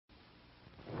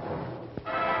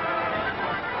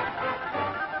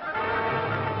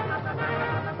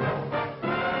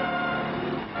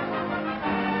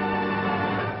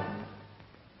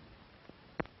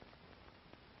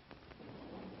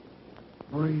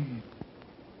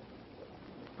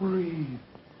Breathe. Breathe.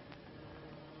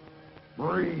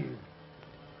 Breathe.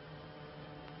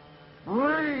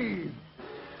 Breathe.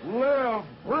 Live.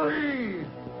 Breathe.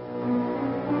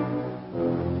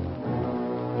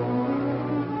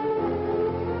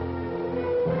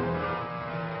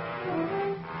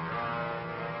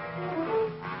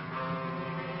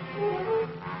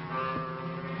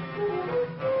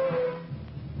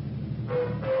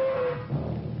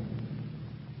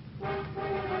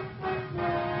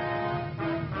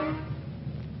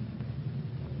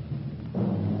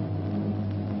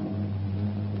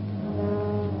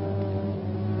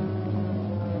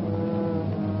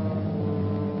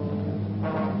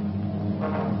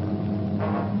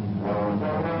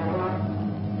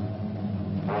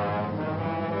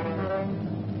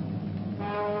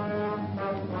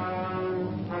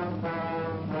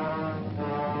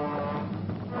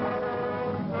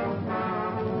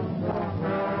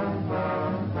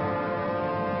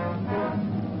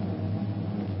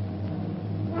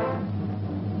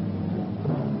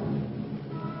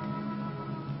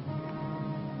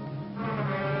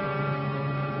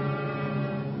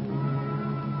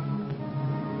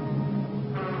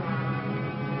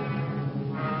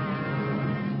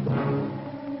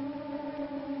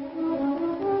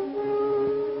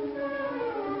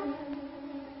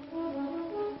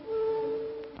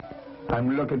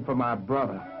 I'm looking for my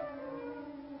brother.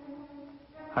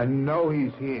 I know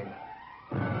he's here.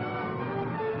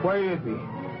 Where is he?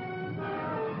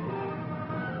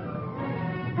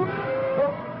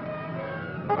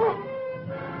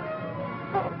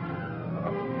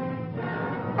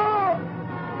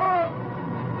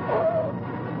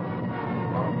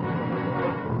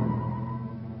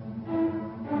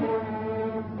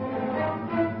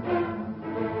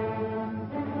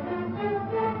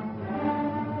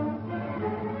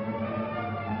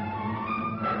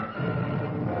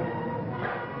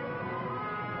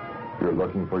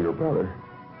 Looking for your brother.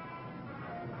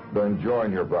 Then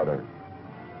join your brother.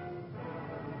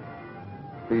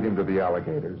 Feed him to the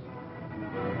alligators.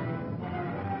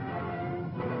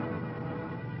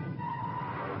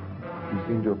 You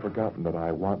seem to have forgotten that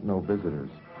I want no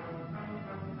visitors.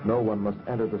 No one must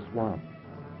enter the swamp.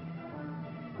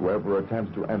 Whoever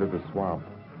attempts to enter the swamp,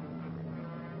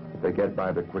 if they get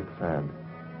by the quicksand,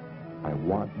 I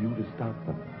want you to stop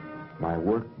them. My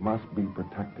work must be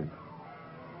protected.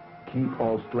 Keep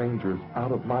all strangers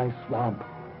out of my swamp.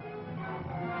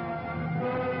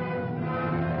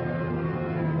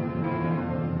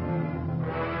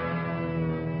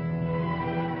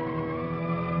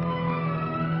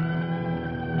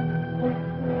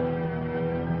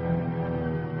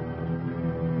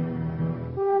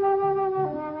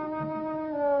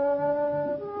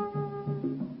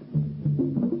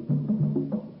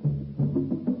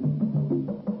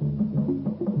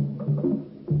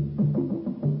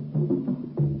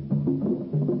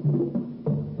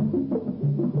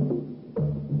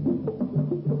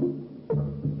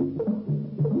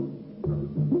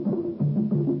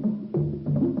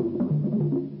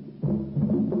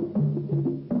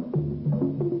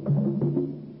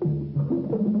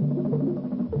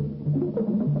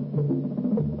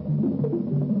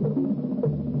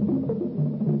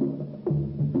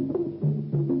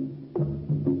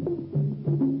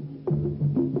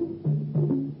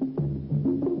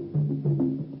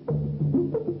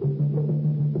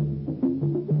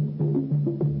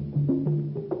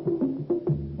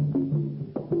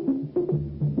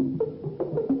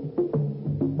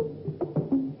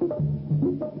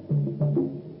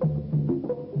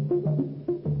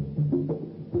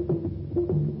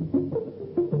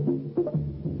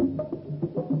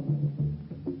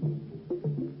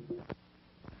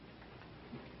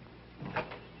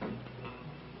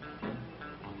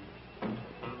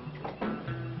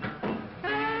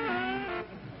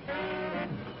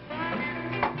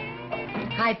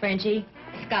 Hi, Frenchie.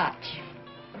 Scotch.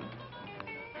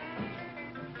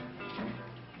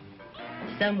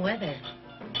 Some weather.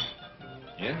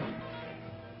 Yeah.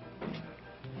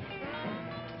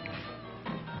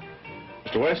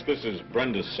 Mr. West, this is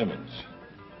Brenda Simmons.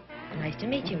 Nice to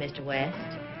meet you, Mr.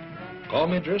 West. Call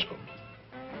me Driscoll.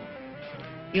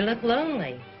 You look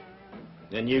lonely.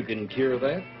 Then you can cure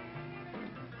that?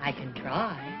 I can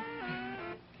try.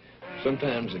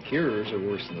 Sometimes the cures are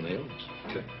worse than the ills.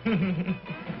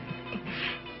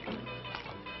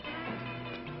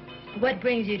 What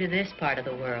brings you to this part of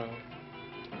the world?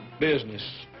 Business.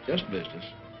 Just business.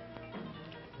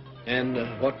 And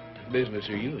what business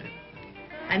are you in?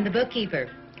 I'm the bookkeeper.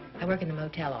 I work in the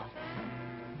motel office.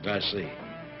 I see.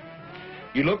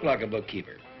 You look like a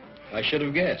bookkeeper. I should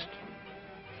have guessed.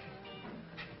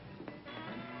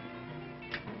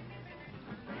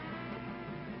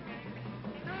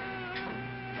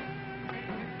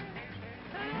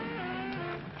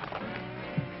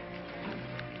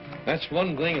 That's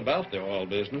one thing about the oil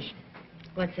business.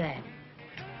 What's that?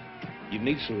 You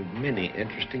meet so many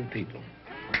interesting people.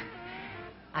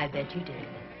 I bet you did.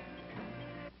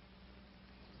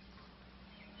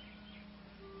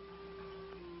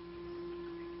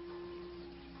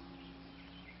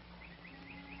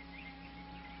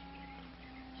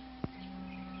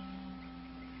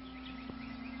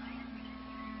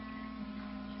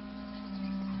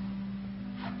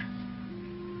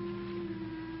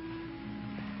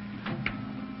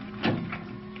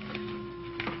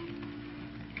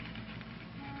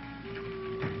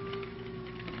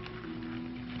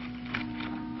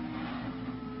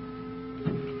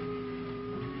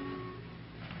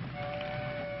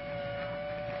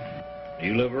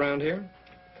 You live around here?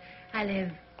 I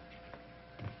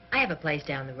have a place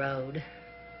down the road.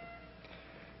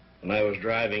 When I was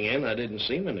driving in, I didn't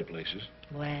see many places.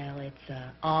 Well, it's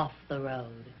off the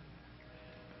road.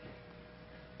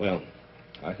 Well,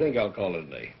 I think I'll call it a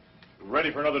day.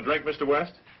 Ready for another drink, Mr.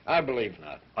 West? I believe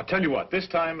not. I'll tell you what, this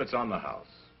time it's on the house.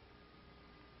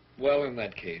 Well, in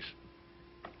that case.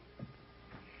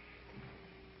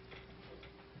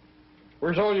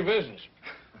 Where's all your business?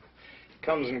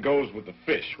 Comes and goes with the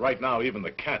fish. Right now, even the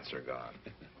cats are gone.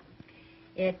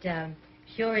 It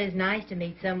sure is nice to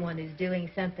meet someone who's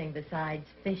doing something besides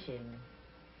fishing.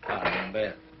 I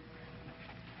bet.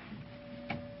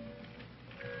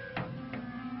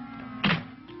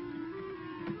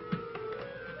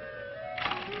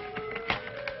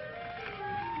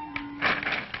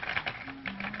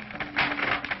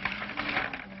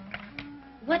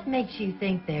 What makes you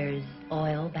think there's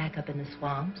oil back up in the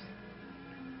swamps?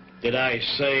 Did I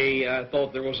say I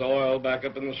thought there was oil back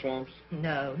up in the swamps?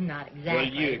 No, not exactly. Will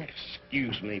you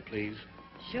excuse me, please?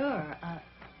 Sure.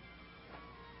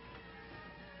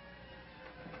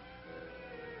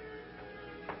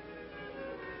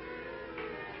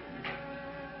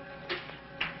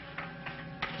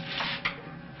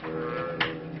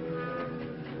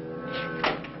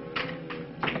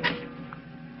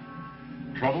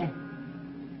 Trouble?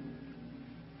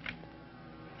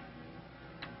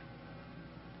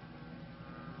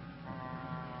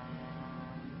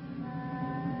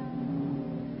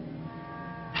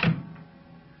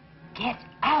 Get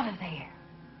out of there.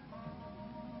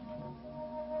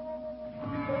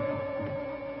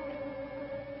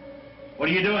 What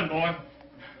are you doing, boy?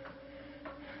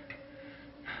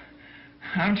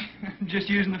 I'm just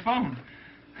using the phone.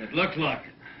 It looks like it.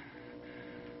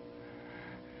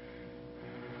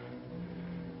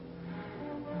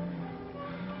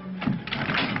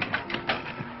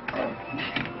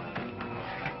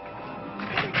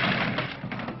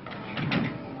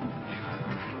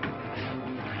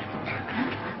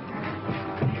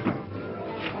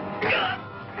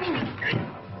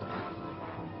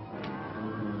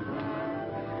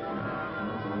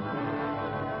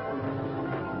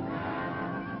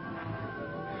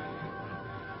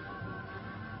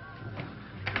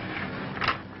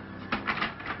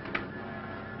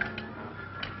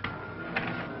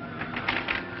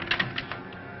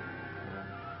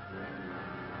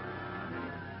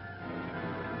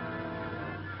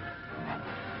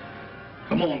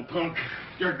 Come on, punk.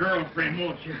 Your girlfriend,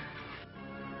 won't you?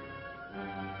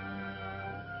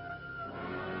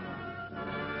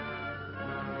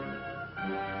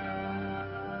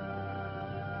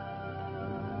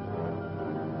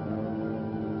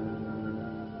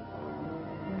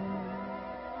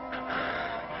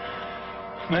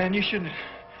 Man, you shouldn't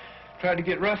have tried to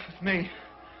get rough with me.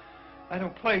 I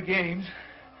don't play games.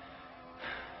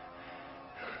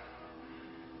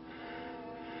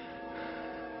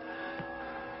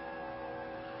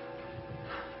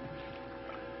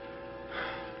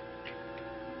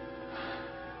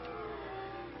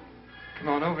 Come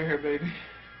on over here, baby.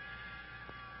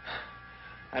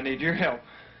 I need your help.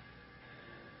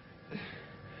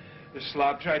 The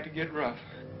slob tried to get rough.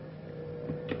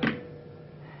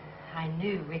 I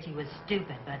knew Richie was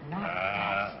stupid, but not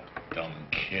that. Dumb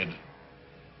kid.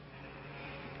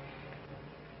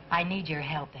 I need your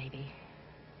help, baby.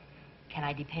 Can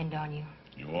I depend on you?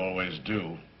 You always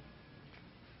do.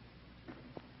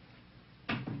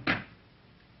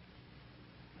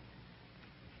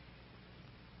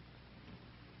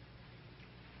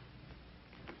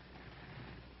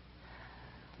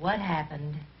 What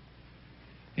happened?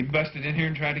 He busted in here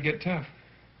and tried to get tough.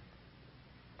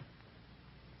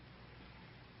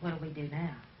 What do we do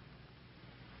now?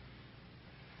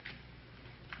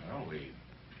 Well, we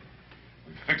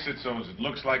fix it so as it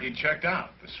looks like he checked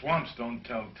out. The swamps don't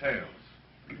tell tales.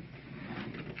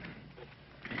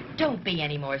 Don't be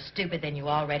any more stupid than you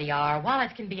already are.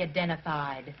 Wallace can be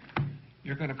identified.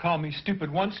 You're going to call me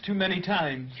stupid once too many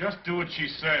times. Just do what she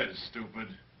says, stupid.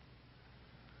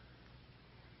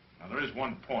 Now, there is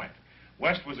one point.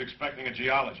 West was expecting a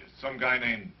geologist, some guy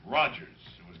named Rogers,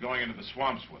 who was going into the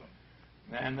swamps with him.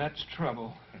 Man, that's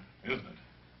trouble. Isn't it?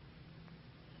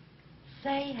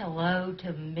 Say hello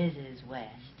to Mrs. West.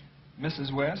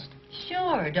 Mrs. West?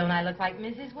 Sure, don't I look like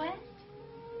Mrs. West?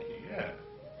 Yeah,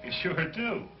 you sure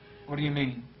do. What do you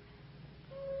mean?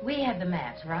 We have the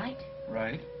maps, right?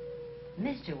 Right.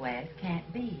 Mr. West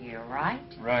can't be here, right?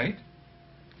 Right.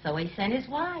 So he sent his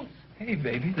wife. Hey,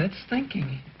 baby, that's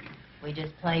thinking. We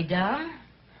just play dumb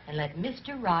and let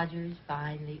Mr. Rogers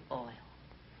find the oil.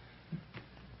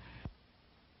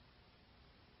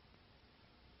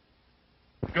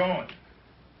 Going.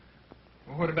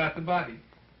 Well, what about the body?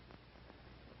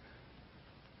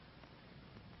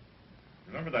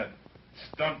 Remember that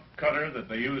stump cutter that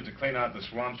they used to clean out the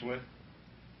swamps with?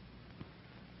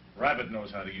 Rabbit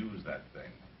knows how to use that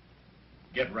thing.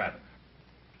 Get Rabbit.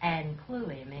 And clue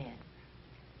him in.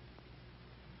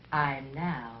 I'm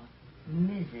now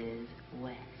Mrs.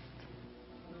 West.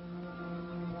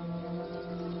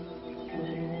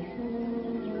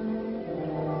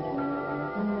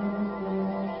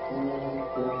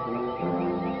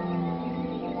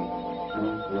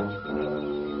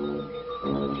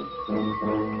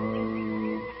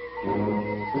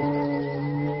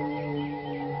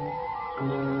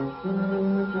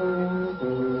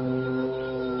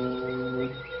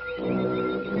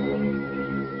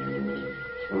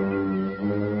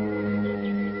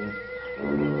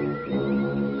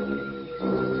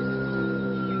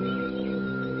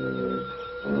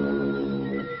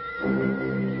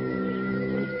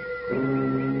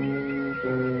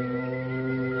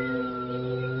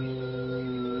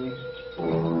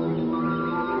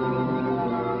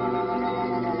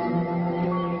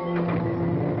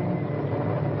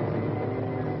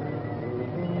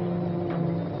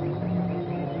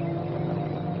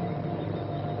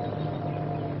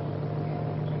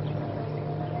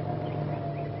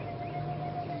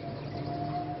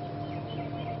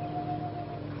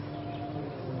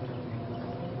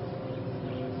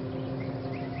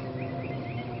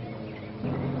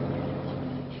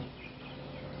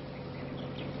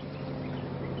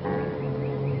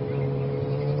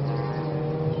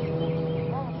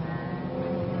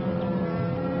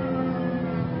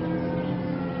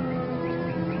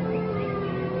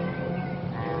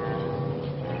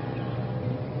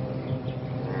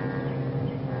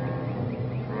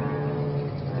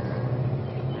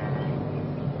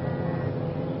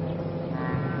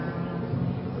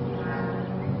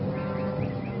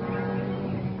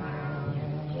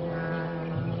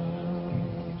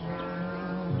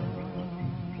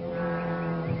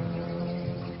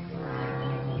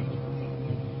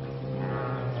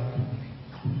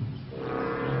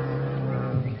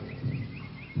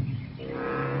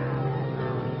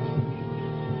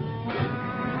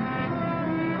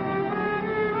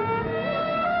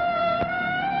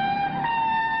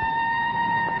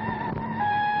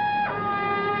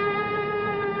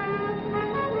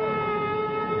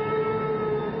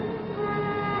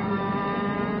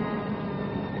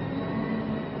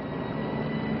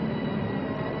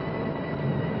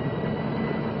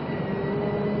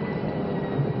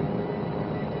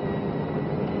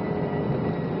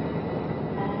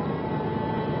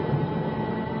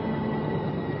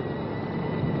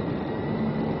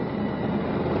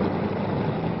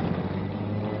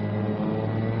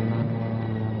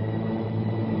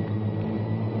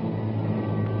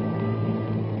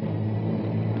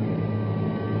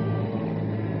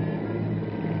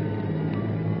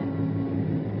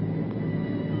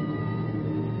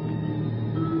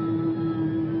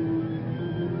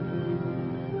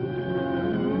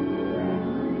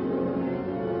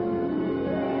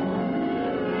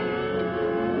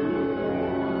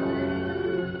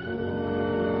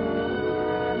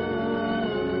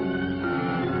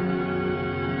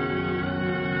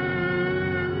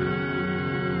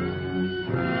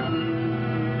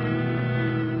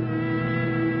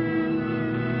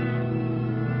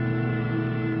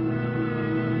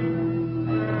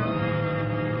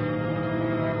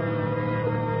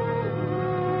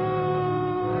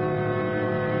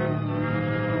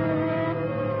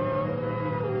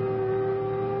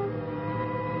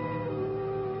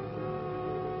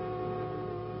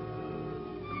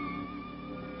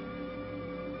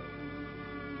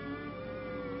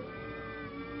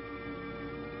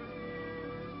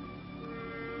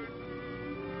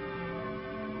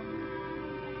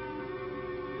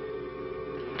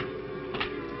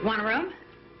 Want a room?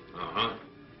 Uh-huh.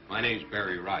 My name's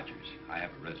Barry Rogers. I have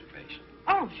a reservation.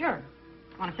 Oh, sure.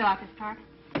 Want to fill out this card?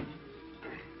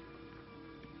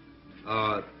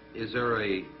 Is there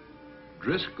a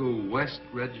Driscoll West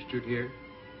registered here?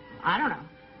 I don't know.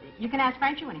 You can ask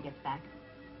Frenchie when he gets back.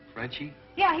 Frenchie?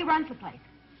 Yeah, he runs the place.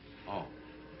 Oh,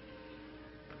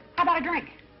 How about a drink?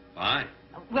 fine.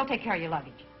 We'll take care of your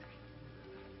luggage.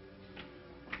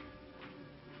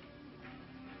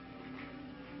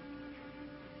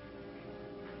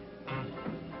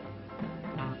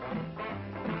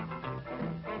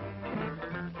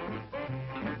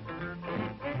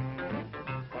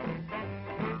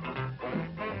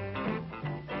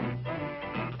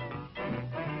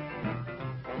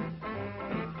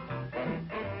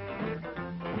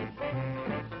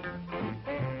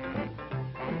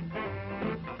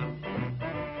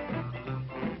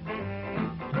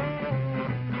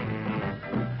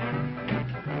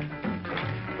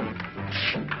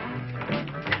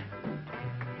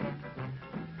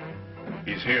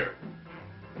 He's here.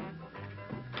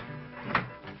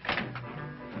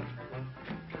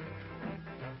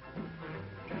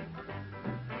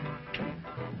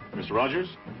 Miss Rogers?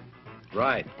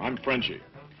 Right. I'm Frenchie.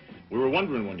 We were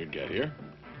wondering when you'd get here.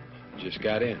 Just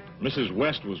got in. Mrs.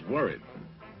 West was worried.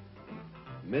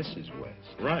 Mrs.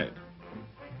 West. Right.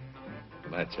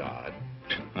 That's odd.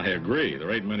 I agree.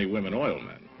 There ain't many women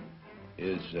oilmen.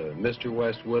 Is Mr.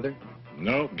 West with her?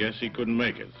 No, guess he couldn't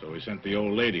make it, so he sent the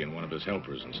old lady and one of his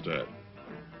helpers instead.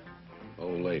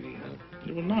 Old lady,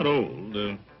 huh? Well, not old.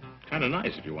 Kind of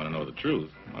nice if you want to know the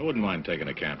truth. I wouldn't mind taking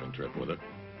a camping trip with her.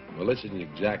 Well, this isn't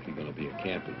exactly going to be a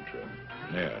camping trip.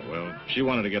 Yeah, well, she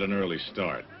wanted to get an early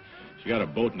start. She got a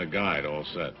boat and a guide all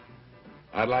set.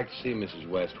 I'd like to see Mrs.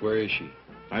 West. Where is she?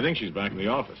 I think she's back in the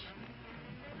office.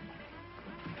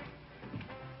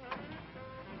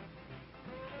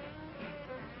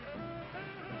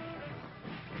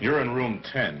 You're in room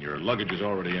 10. Your luggage is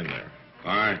already in there.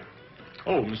 All right.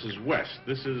 Oh, Mrs. West,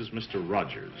 this is Mr.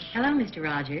 Rogers. Hello, Mr.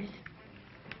 Rogers.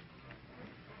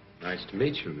 Nice to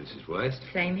meet you, Mrs. West.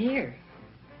 Same here.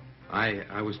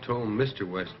 I was told Mr.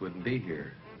 West wouldn't be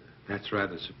here. That's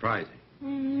rather surprising.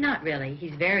 Not really.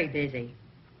 He's very busy.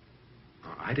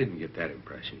 Oh, I didn't get that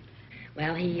impression.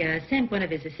 Well, he sent one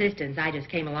of his assistants. I just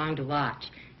came along to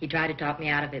watch. He tried to talk me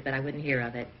out of it, but I wouldn't hear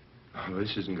of it. Oh,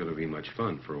 this isn't going to be much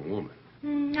fun for a woman.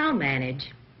 I'll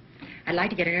manage. I'd like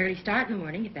to get an early start in the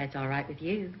morning, if that's all right with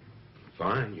you.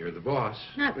 Fine, you're the boss.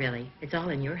 Not really. It's all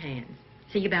in your hands.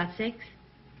 See you about 6?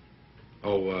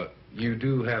 Oh, you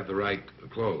do have the right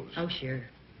clothes. Oh, sure.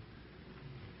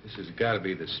 This has got to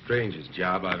be the strangest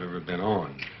job I've ever been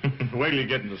on. Wait till you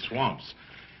get in the swamps.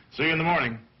 See you in the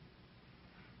morning.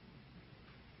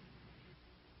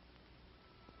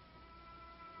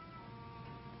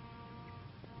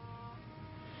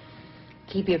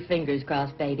 Keep your fingers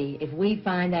crossed, baby. If we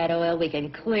find that oil, we can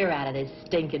clear out of this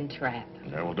stinking trap.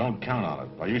 Yeah, well, don't count on it.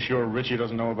 Are you sure Richie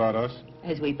doesn't know about us?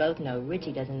 As we both know,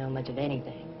 Richie doesn't know much of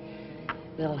anything.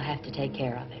 We'll have to take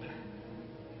care of him.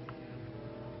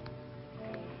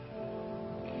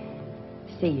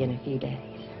 See you in a few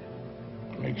days.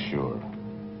 Make sure.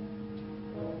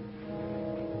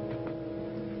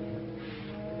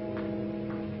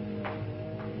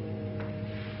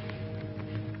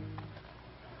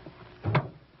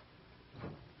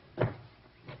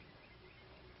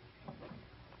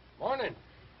 Morning.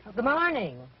 Good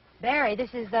morning. Barry,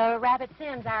 this is Rabbit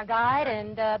Sims, our guide,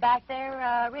 and back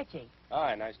there, Richie.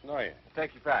 Hi, nice to know you.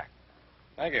 Take you back.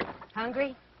 Thank you.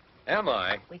 Hungry? Am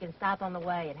I? We can stop on the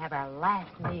way and have our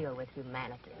last meal with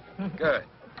humanity. Good.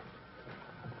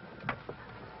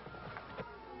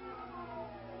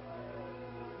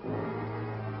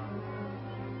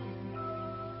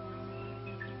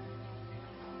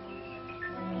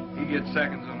 He gets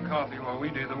seconds on coffee while we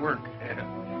do the work. Yeah.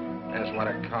 That's what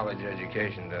a college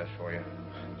education does for you.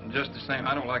 Just the same,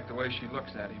 I don't like the way she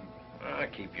looks at him.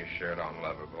 Keep your shirt on,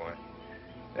 lover boy.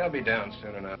 They'll be down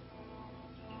soon enough.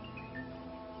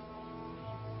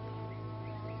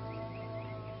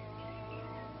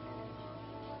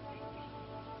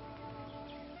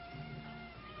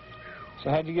 So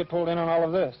how'd you get pulled in on all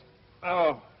of this?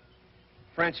 Oh,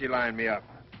 Frenchie lined me up.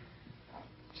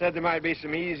 Said there might be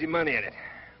some easy money in it,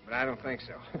 but I don't think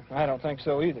so. I don't think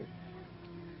so either.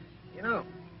 You know,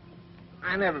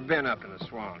 I never been up in the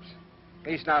swamps.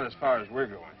 At least not as far as we're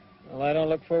going. Well, I don't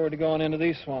look forward to going into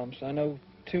these swamps. I know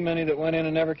too many that went in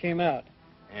and never came out.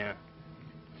 Yeah,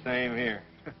 same here.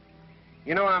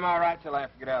 You know I'm all right till I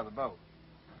have to get out of the boat.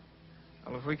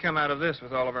 Well, if we come out of this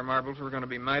with all of our marbles, we're going to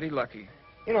be mighty lucky.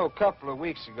 You know, a couple of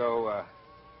weeks ago,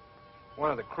 one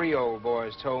of the Creole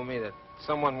boys told me that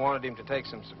someone wanted him to take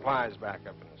some supplies back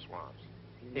up in the swamps.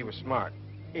 He was smart.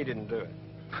 He didn't do it.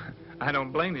 I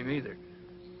don't blame him either.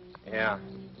 Yeah.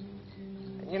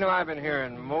 And You know, I've been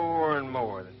hearing more and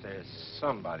more that there's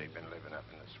somebody been living up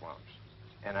in the swamps.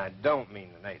 And I don't mean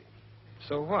the natives.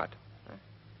 So what? Huh?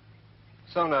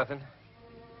 So nothing.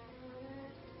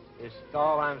 Just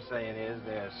all I'm saying is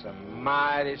there's some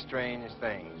mighty strange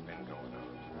things been going on.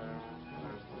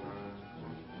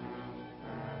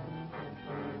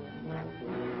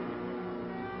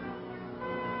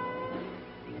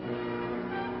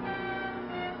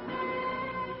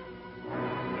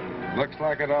 Looks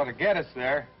like it ought to get us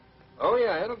there. Oh,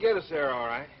 yeah, it'll get us there, all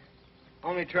right.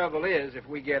 Only trouble is, if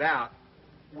we get out,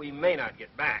 we may not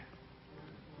get back.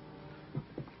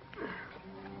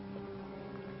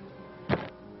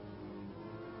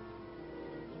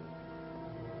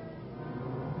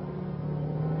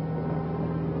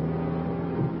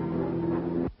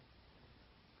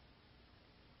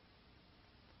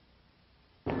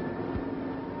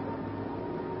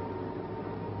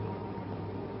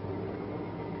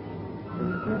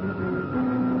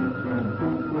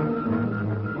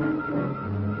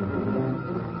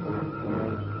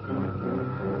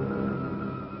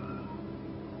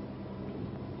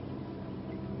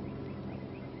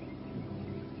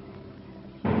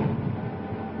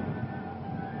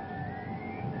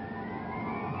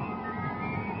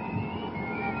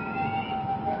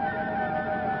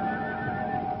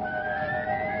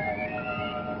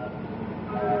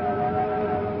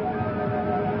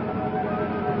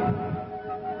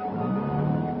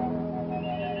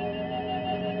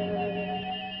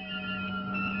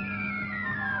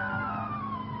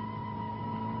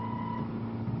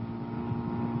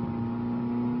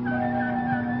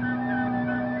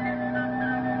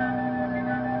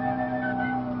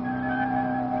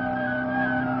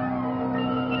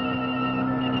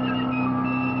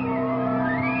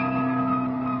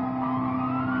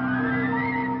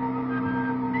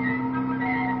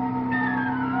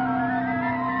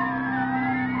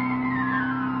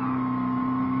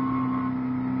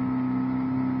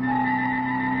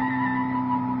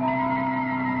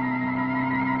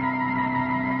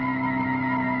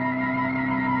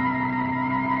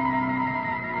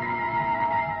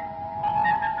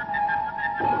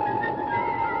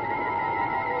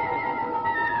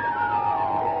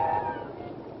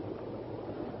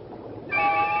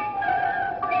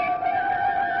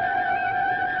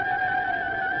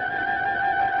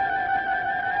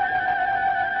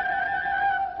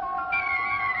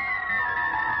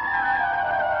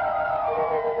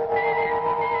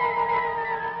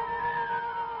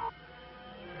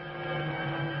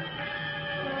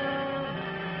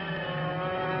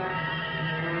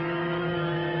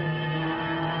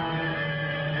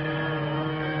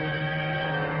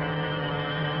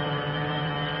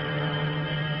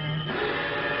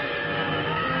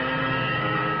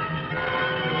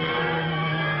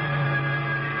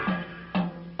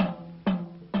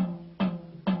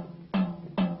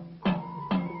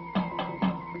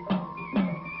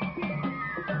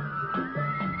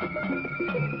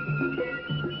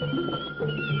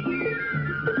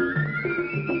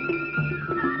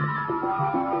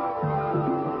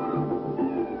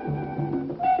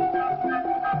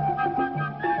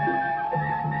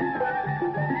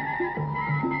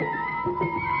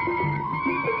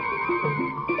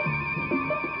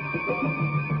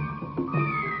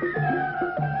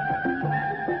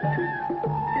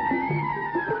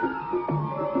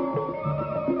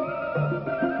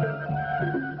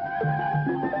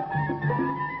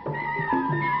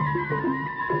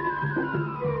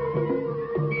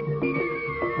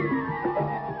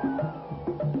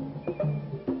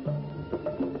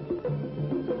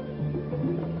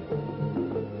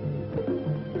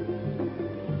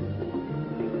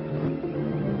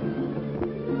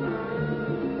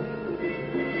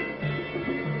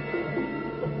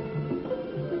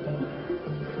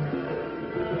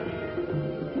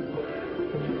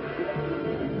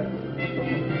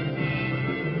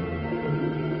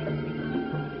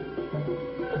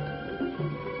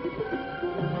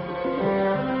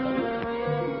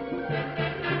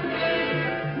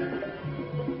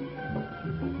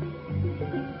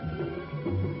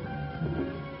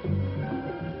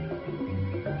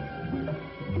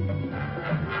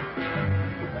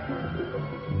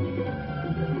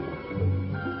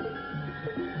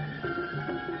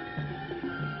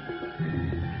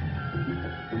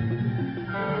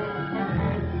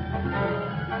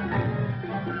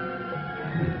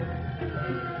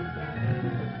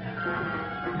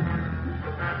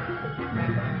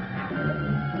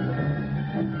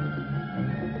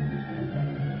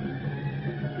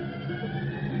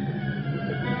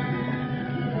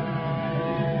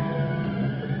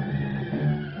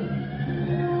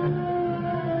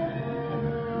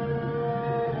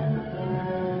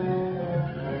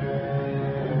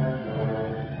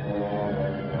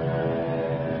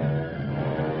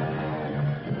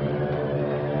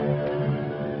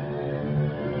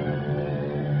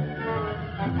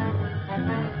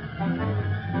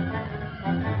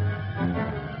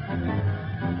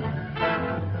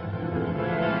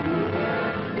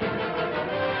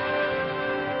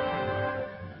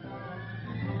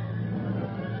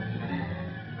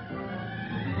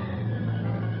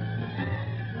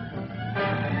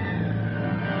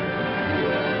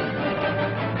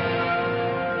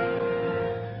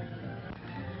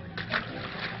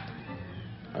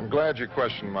 glad you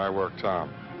questioned my work,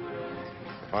 Tom.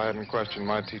 If I hadn't questioned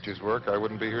my teacher's work, I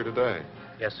wouldn't be here today.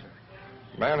 Yes, sir.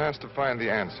 Man has to find the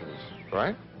answers,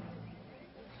 right?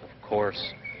 Of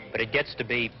course. But it gets to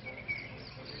be...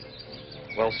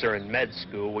 Well, sir, in med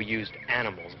school, we used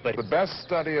animals, but... The best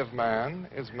study of man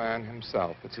is man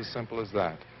himself. It's as simple as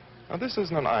that. Now, this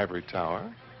isn't an ivory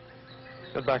tower.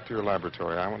 Get back to your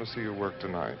laboratory. I want to see your work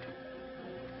tonight.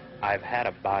 I've had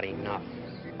about enough.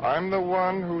 I'm the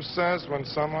one who says when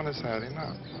someone has had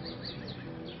enough.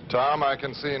 Tom, I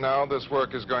can see now this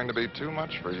work is going to be too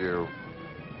much for you.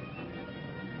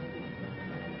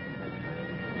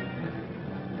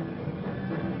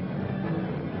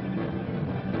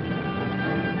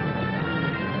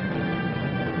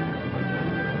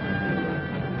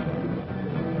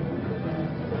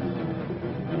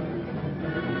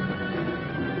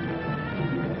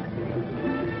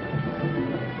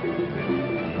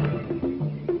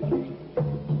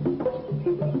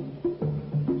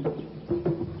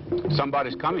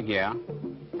 Somebody's coming here.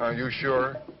 Are you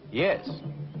sure? Yes.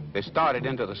 They started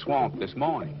into the swamp this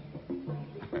morning.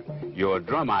 Your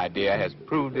drum idea has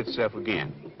proved itself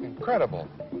again. Incredible.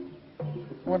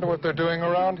 Wonder what they're doing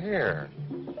around here.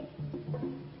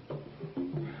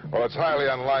 Well, it's highly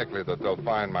unlikely that they'll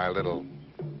find my little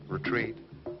retreat.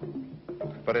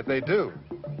 But if they do,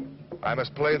 I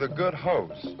must play the good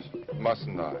host,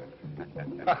 mustn't I?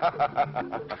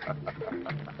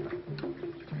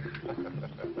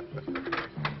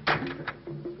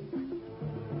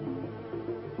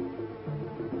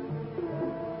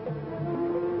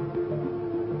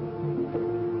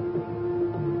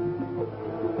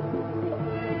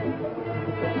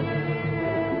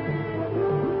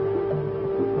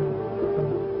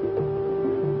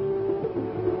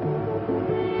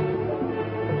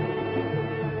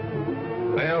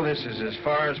 Well, this is as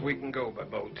far as we can go by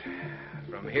boat.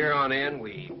 From here on in,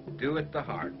 we do it the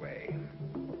hard way.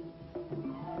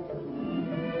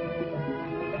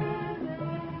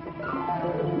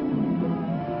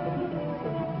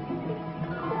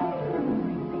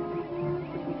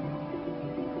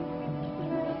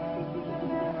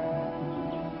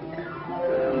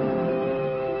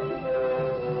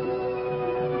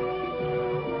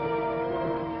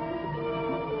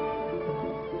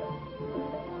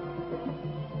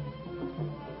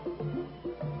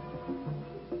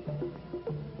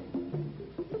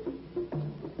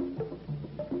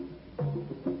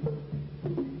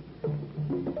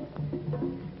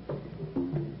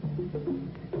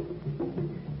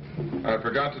 I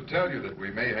forgot to tell you that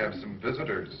we may have some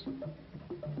visitors.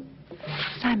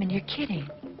 Simon, you're kidding.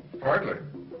 Hardly.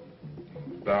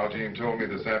 Valjean told me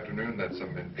this afternoon that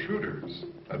some intruders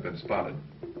have been spotted.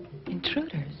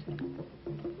 Intruders?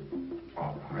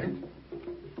 All right.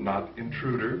 Not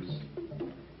intruders,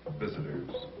 visitors.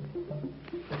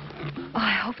 Oh,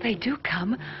 I hope they do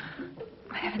come.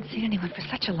 I haven't seen anyone for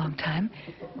such a long time.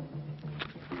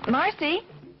 Marcy?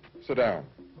 Sit down.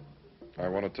 I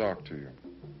want to talk to you.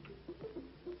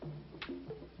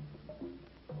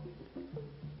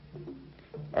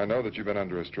 I know that you've been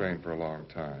under a strain for a long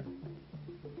time.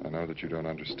 I know that you don't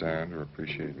understand or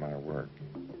appreciate my work.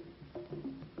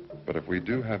 But if we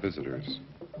do have visitors,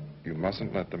 you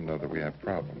mustn't let them know that we have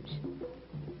problems.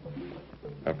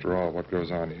 After all, what goes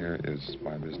on here is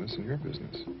my business and your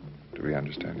business. Do we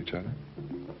understand each other?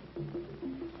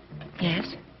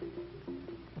 Yes.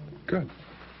 Good.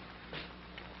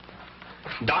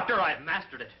 Doctor, I've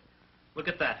mastered it. Look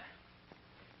at that.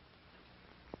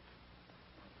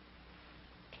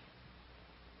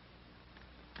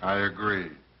 I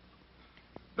agree.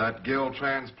 That gill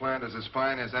transplant is as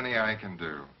fine as any I can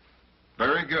do.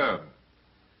 Very good.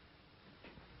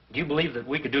 Do you believe that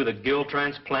we could do the gill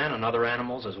transplant on other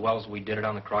animals as well as we did it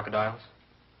on the crocodiles?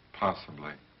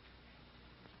 Possibly.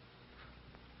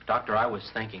 Doctor, I was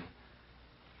thinking,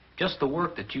 just the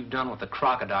work that you've done with the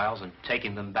crocodiles and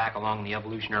taking them back along the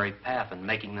evolutionary path and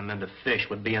making them into fish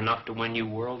would be enough to win you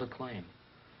world acclaim.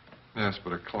 Yes,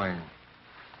 but acclaim,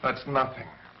 that's nothing.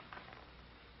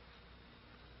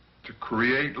 To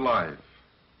create life,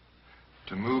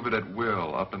 to move it at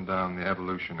will up and down the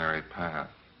evolutionary path,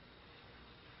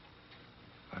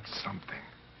 that's something.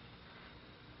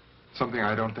 Something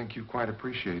I don't think you quite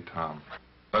appreciate, Tom.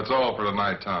 That's all for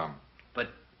tonight, Tom. But...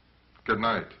 Good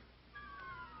night.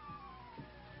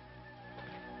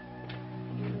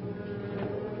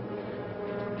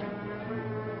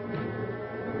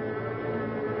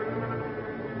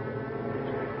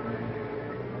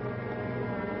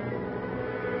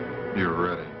 You're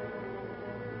ready.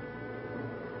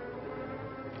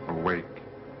 Awake.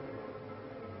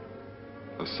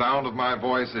 The sound of my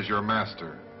voice is your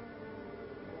master.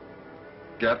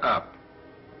 Get up.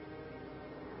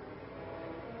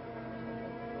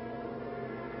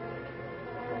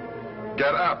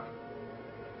 Get up.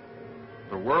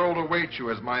 The world awaits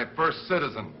you as my first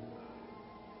citizen.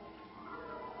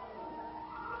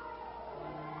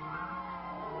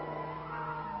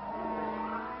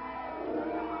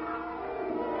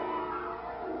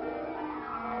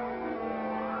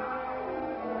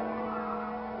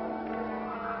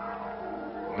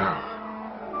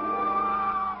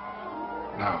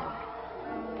 No.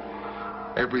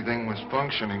 Everything was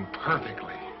functioning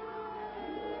perfectly.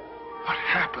 What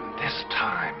happened this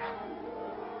time?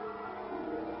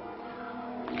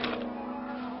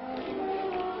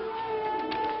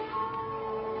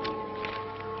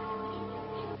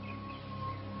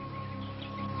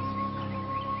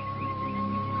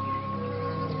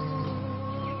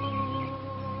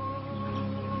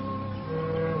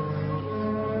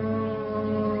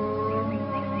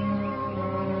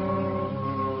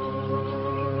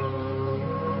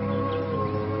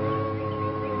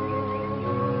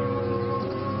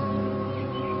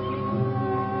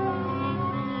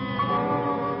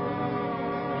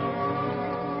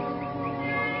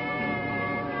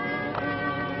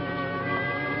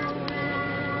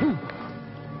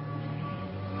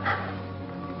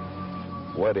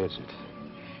 What is it?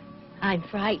 I'm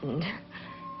frightened.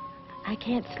 I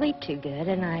can't sleep too good,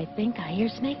 and I think I hear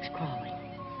snakes crawling.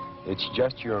 It's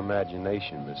just your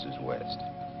imagination, Mrs. West.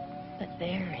 But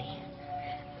Barry,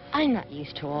 I'm not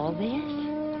used to all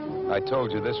this. I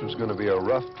told you this was going to be a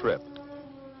rough trip.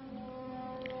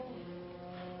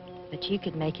 But you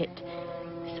could make it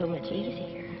so much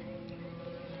easier.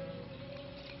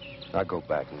 I'll go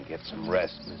back and get some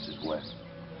rest, Mrs. West.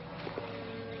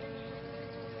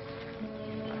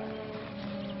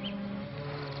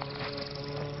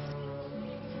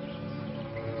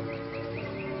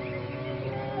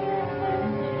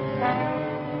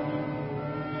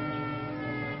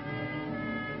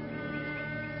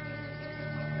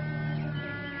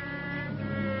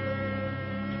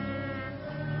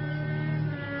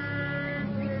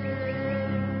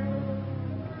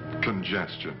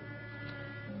 Congestion.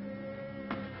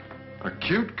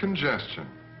 Acute congestion.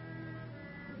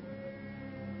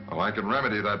 Well, I can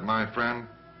remedy that, my friend.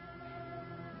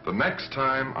 The next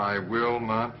time I will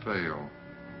not fail.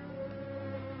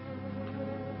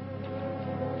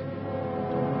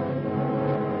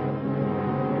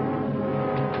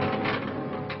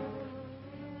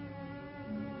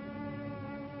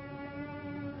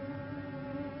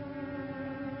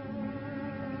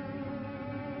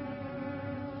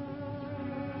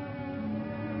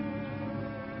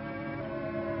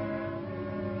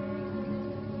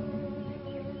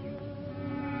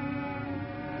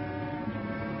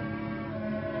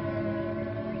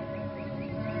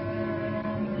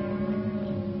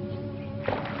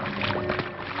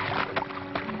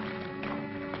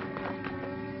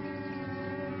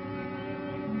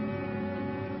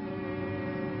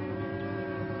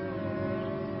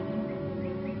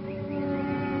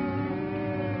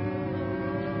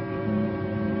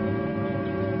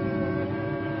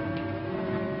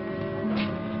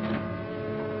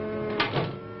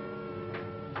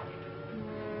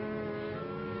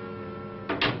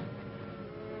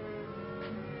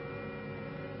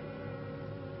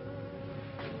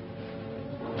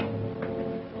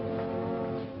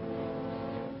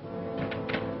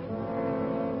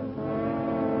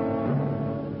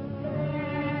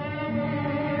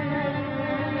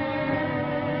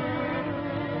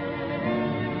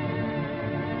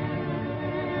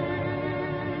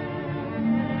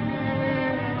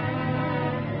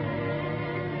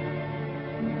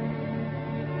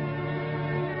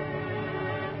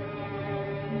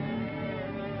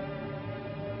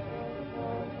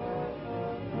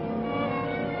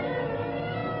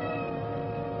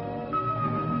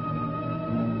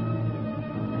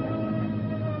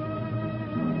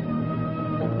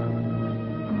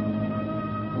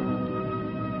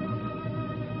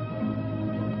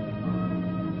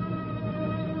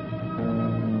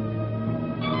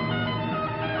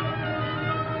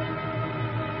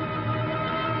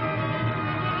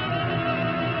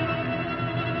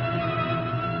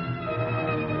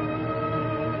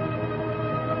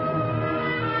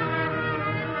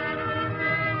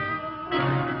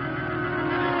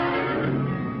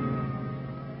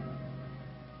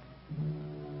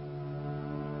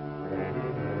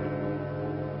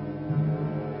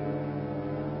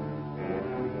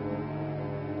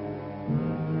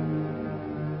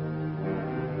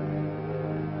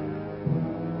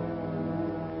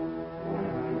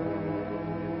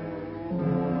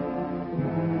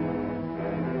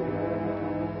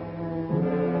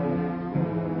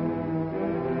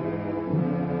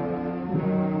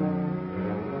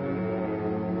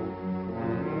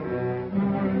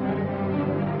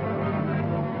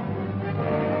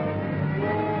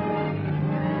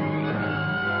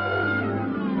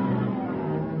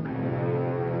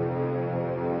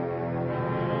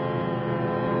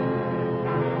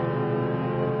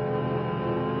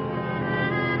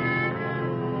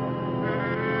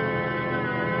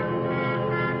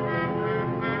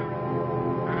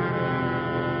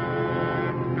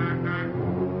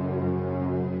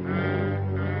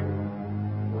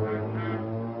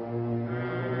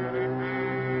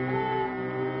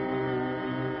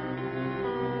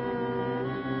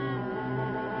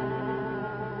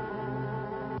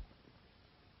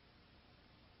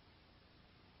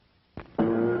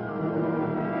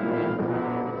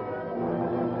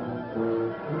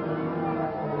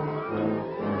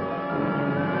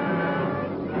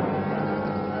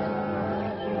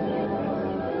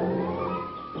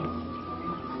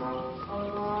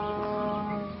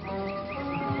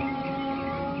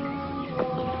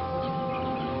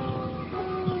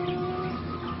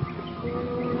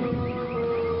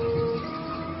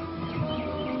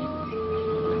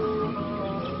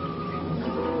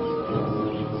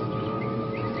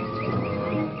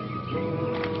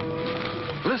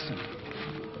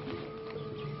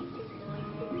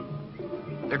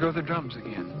 There go the drums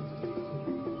again.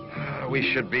 We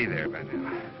should be there by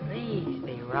now. Please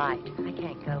be right. I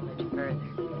can't go much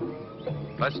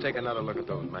further. Let's take another look at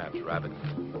those maps, Rabbit.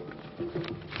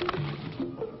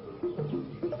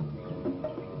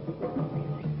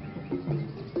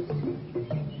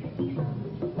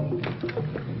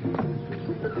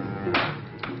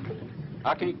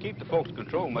 I can't keep the folks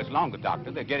controlled much longer,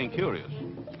 Doctor. They're getting curious.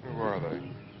 Who are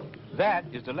they? That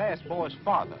is the last boy's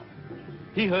father.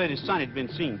 He heard his son had been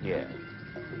seen here.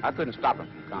 I couldn't stop him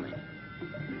from coming.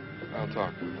 I'll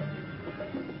talk to him.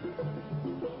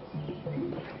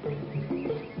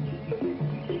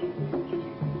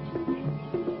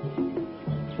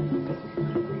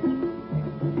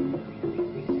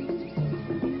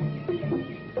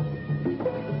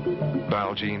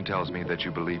 Valjean tells me that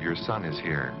you believe your son is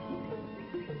here.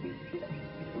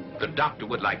 The doctor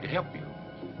would like to help you.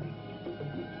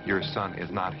 Your son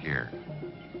is not here.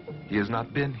 He has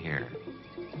not been here.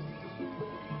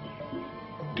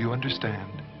 Do you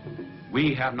understand?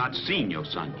 We have not seen your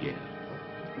son here.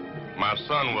 My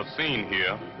son was seen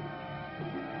here.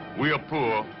 We are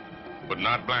poor, but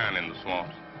not blind in the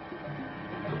swamps.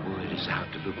 The word is out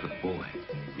to look for the boy.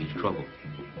 He's trouble.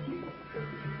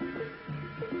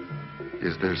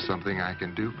 Is there something I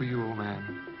can do for you, old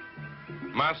man?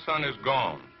 My son is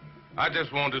gone. I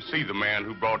just want to see the man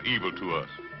who brought evil to us.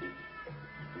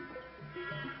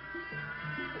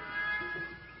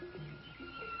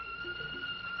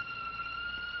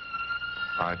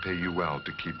 I pay you well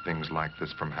to keep things like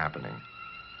this from happening.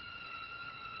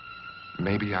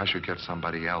 Maybe I should get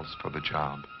somebody else for the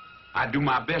job. I do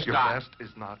my best, Your Doc. best is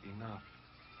not enough.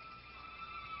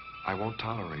 I won't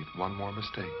tolerate one more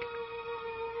mistake.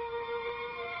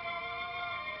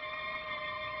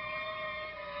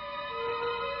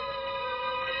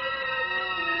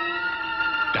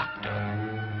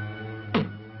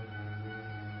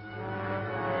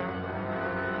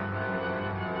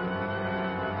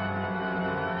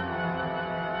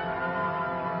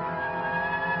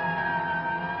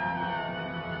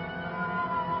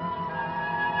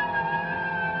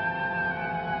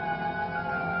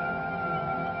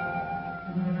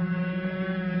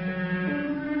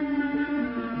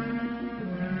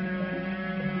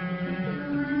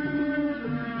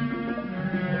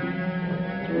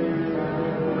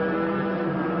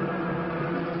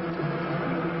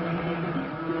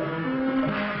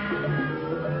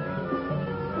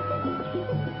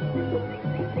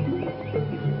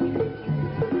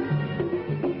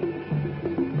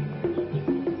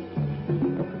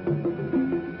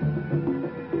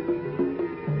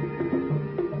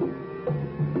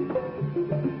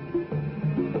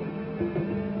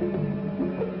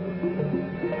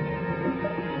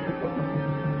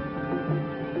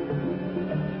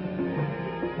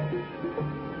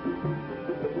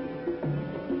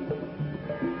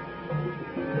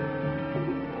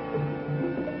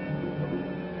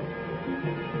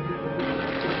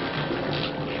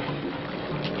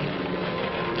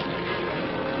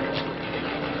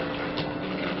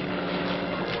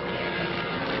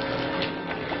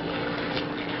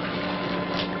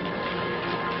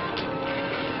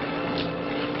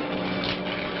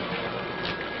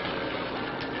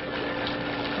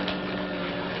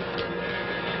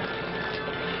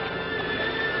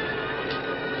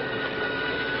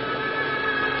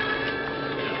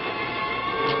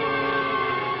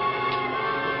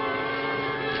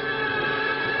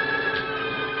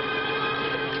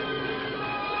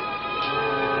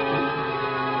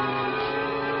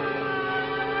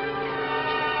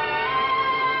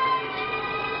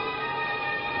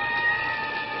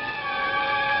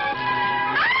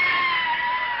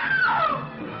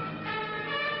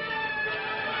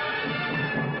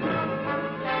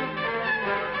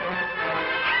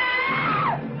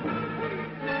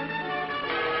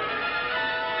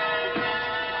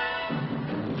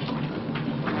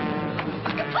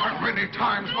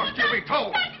 times must you be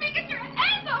told? Get your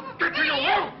hands off of me! Get to your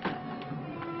room!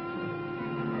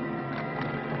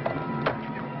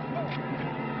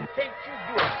 Can't you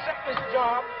do a simplest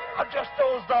job? I just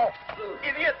dozed off.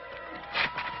 Idiot!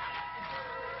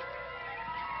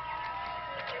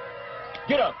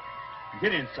 Get up.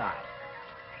 Get inside.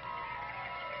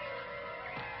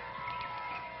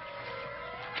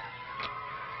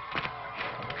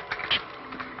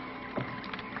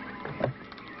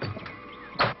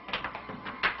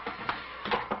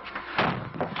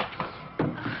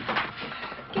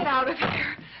 Get out of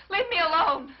here. Leave me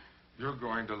alone. You're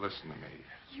going to listen to me.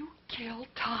 You killed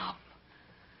Tom.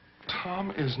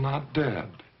 Tom is not dead.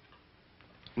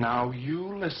 Now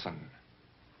you listen.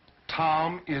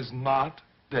 Tom is not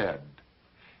dead.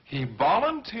 He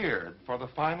volunteered for the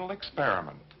final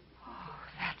experiment. Oh,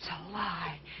 That's a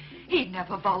lie. He'd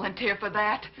never volunteer for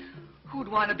that. Who'd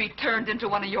want to be turned into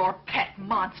one of your pet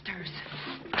monsters?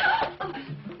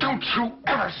 Don't you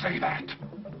ever say that.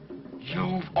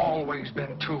 You've always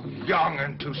been too young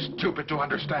and too stupid to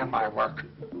understand my work.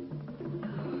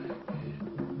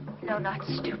 No, not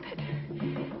stupid.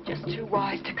 Just too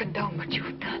wise to condone what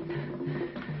you've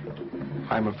done.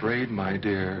 I'm afraid, my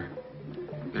dear,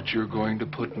 that you're going to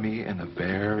put me in a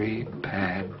very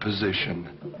bad position.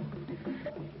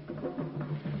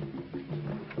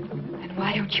 Then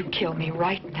why don't you kill me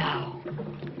right now?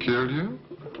 Kill you?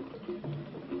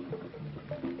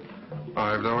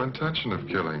 I have no intention of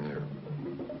killing you.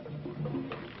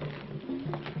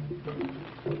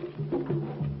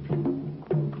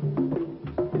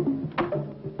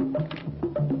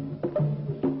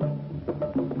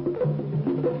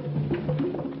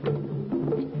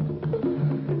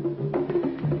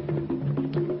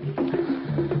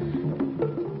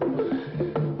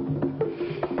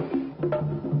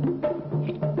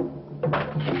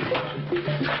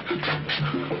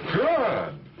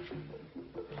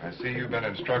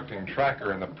 Instructing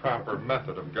Tracker in the proper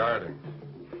method of guarding.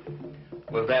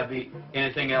 Will there be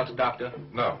anything else, Doctor?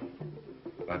 No.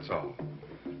 That's all.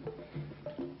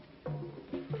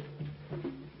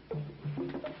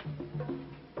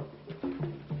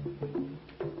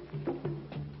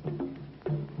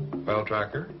 Well,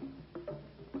 Tracker,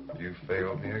 you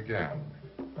failed me again.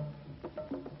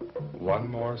 One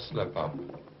more slip-up,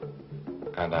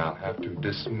 and I'll have to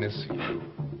dismiss you.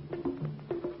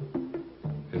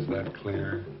 Is that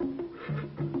clear?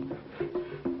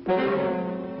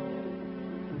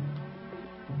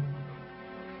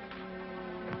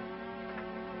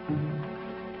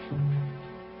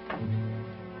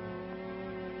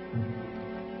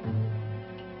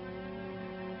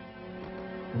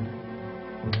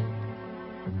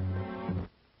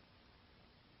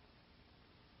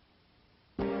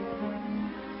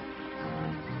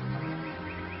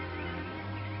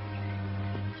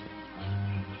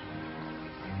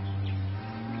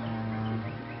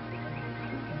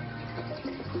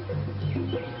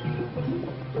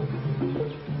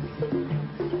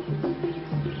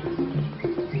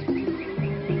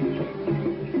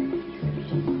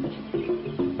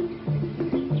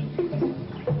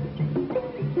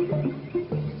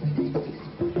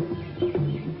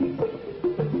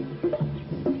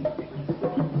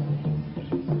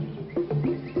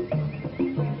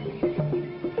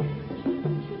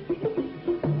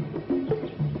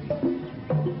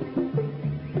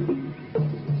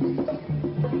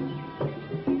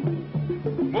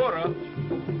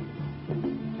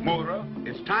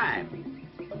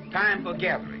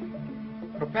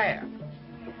 Gathering. Prepare.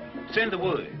 Send the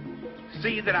word.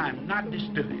 See that I'm not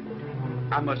disturbed.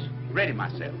 I must ready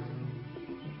myself.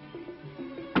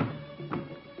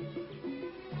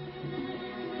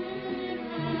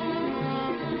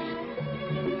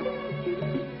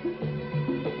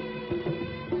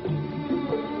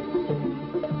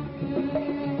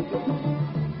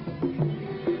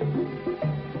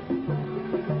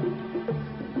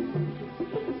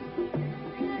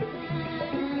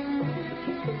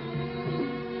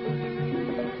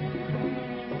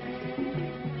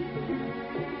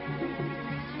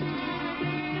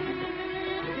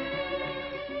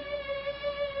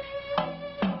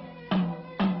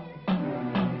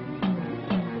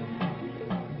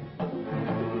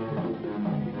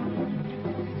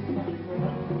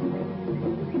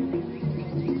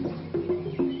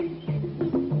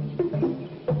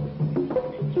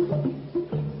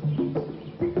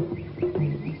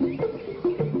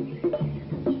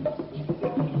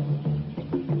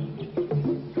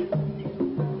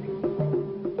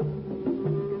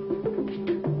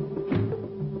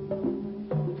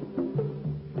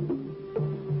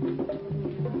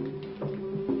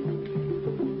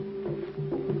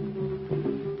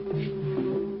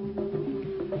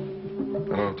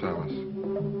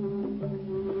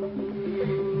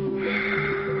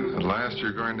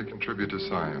 You're going to contribute to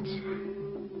science.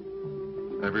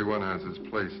 Everyone has his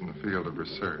place in the field of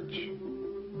research.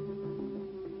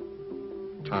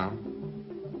 Tom?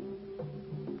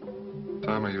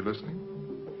 Tom, are you listening?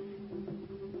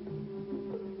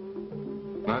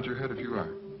 Nod your head if you are.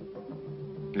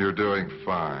 You're doing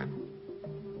fine.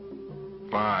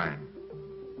 Fine.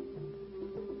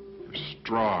 You're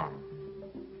strong.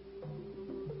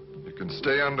 You can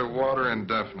stay underwater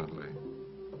indefinitely.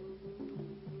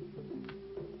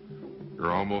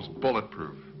 You're almost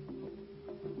bulletproof.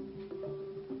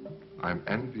 I'm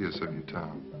envious of you,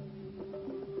 Tom.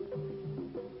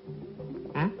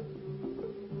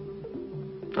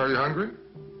 Are you hungry?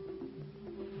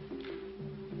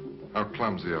 How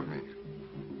clumsy of me.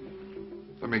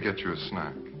 Let me get you a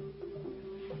snack.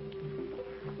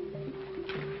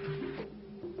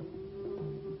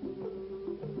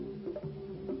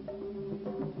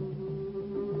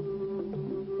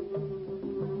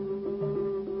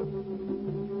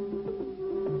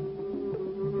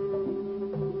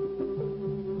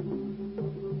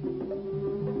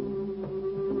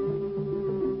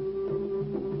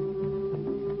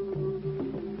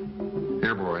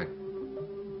 Here, boy.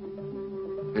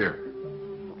 Here.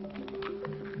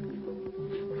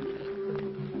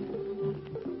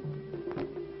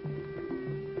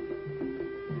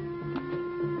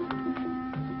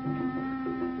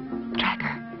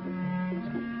 Tracker.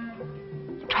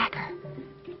 Tracker.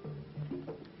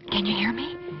 Can you hear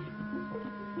me?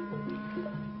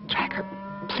 Tracker,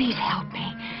 please help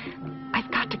me.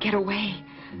 I've got to get away.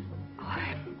 Oh,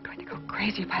 I'm going to go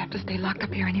crazy if I have to stay locked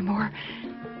up here anymore.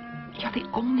 You're the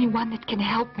only one that can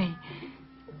help me.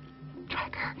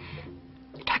 Tracker.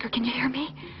 Tracker, can you hear me?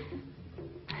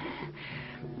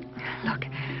 Look,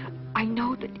 I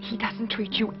know that he doesn't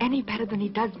treat you any better than he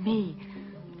does me.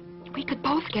 We could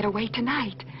both get away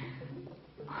tonight.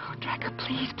 Oh, Tracker,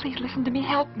 please, please listen to me.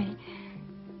 Help me.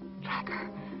 Tracker.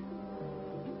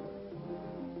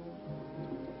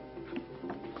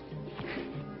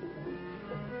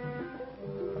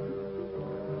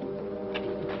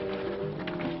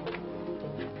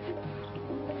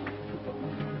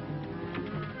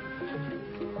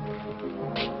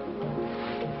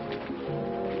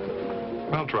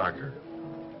 Well, Tracker,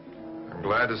 I'm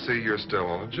glad to see you're still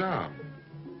on the job.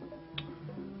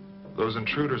 Those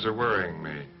intruders are worrying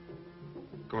me.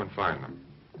 Go and find them.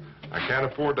 I can't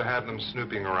afford to have them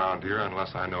snooping around here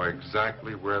unless I know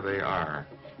exactly where they are.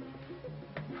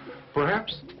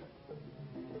 Perhaps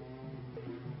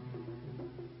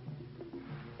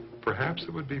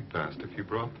it would be best if you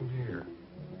brought them here.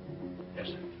 Yes,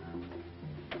 sir.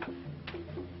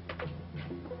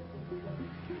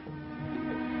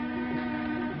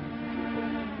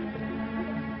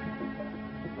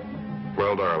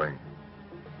 Well, darling,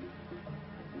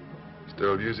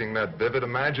 still using that vivid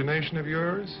imagination of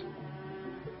yours?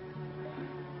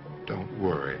 Don't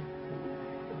worry.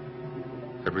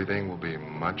 Everything will be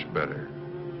much better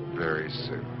very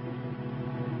soon.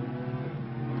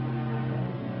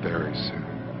 Very soon.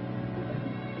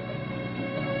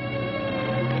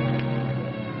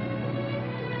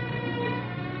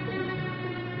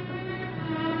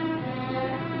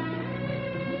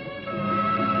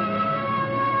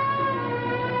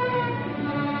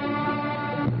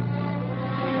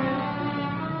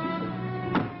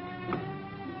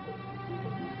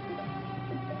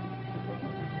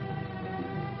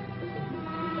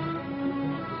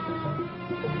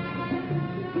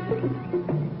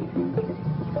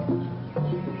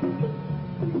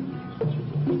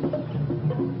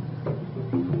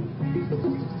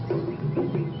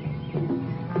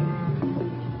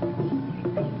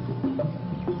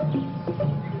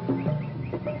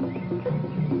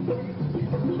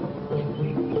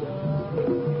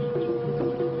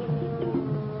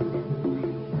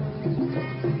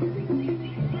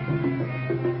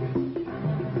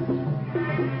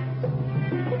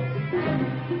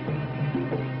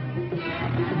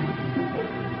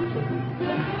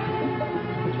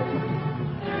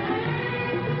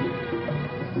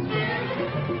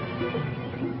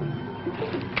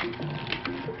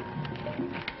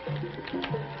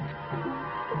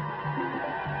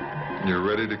 You're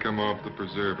ready to come off the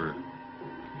preserver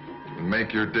and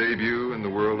make your debut in the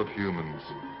world of humans.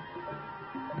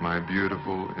 My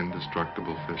beautiful,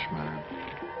 indestructible fish man.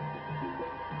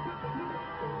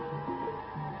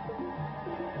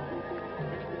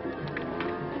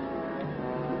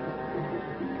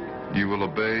 You will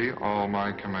obey all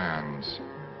my commands.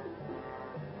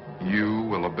 You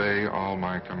will obey all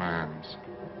my commands.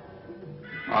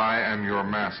 I am your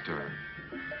master.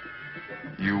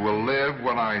 You will live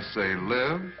when I say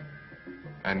live,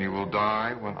 and you will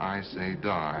die when I say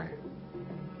die.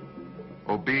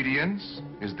 Obedience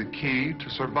is the key to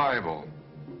survival.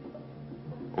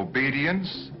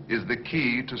 Obedience is the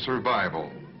key to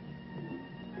survival.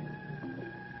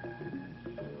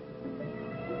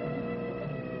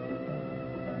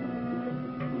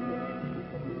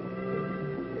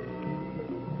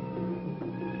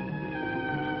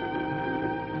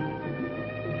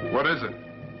 What is it?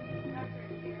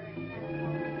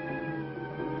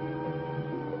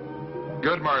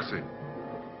 Good, Marcy.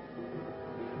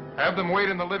 Have them wait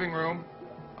in the living room.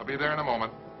 I'll be there in a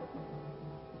moment.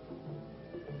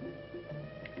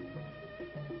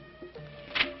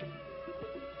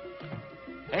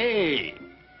 Hey,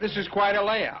 this is quite a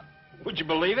layout. Would you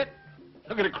believe it?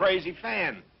 Look at a crazy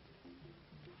fan.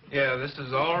 Yeah, this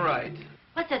is all right.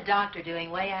 What's a doctor doing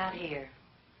way out here?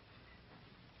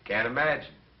 Can't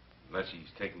imagine, unless he's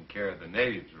taking care of the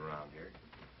natives around here.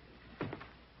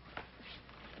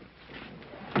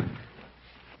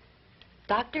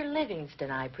 Dr. Livingston,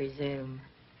 I presume.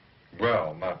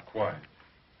 Well, not quite.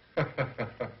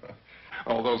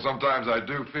 Although sometimes I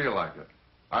do feel like it.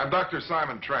 I'm Dr.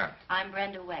 Simon Trent. I'm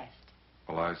Brenda West.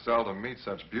 Well, I seldom meet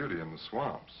such beauty in the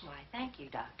swamps. Why, thank you,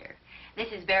 Doctor.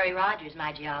 This is Barry Rogers,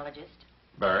 my geologist.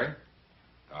 Barry?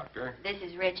 Doctor? This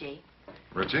is Richie.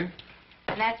 Richie?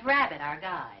 And that's Rabbit, our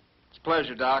guide. It's a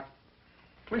pleasure, Doc.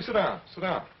 Please sit down. Sit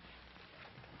down.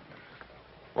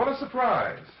 What a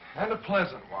surprise. And a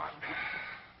pleasant one.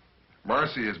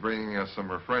 Marcy is bringing us some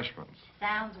refreshments.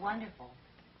 Sounds wonderful.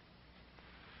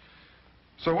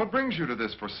 So what brings you to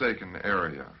this forsaken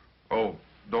area? Oh,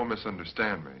 don't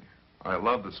misunderstand me. I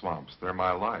love the swamps. They're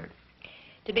my life.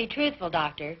 To be truthful,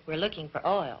 Doctor, we're looking for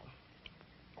oil.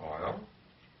 Oil?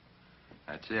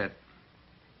 That's it.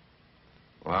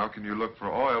 Well, how can you look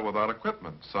for oil without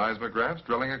equipment? Seismographs,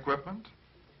 drilling equipment?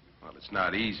 Well, it's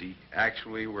not easy.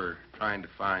 Actually, we're trying to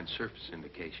find surface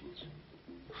indications.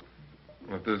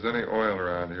 If there's any oil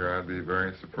around here, I'd be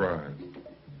very surprised.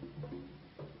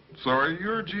 So are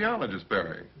you a geologist,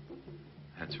 Barry?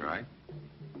 That's right.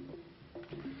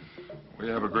 We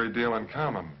have a great deal in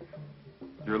common.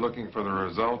 You're looking for the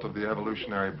result of the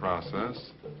evolutionary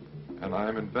process, and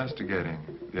I'm investigating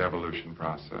the evolution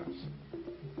process.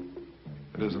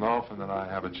 It isn't often that I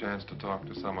have a chance to talk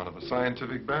to someone of a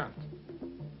scientific bent.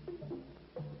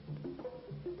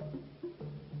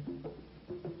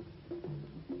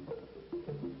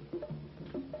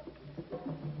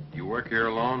 You work here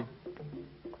alone?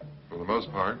 For the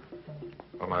most part.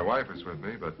 Well, my wife is with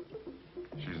me, but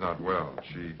she's not well.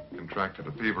 She contracted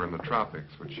a fever in the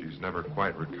tropics, which she's never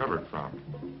quite recovered from.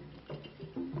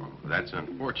 Oh, that's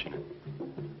unfortunate.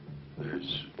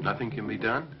 There's nothing can be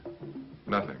done?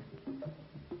 Nothing.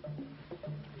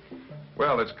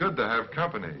 Well, it's good to have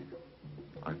company.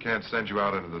 I can't send you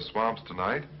out into the swamps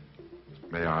tonight.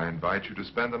 May I invite you to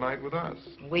spend the night with us?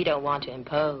 We don't want to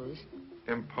impose.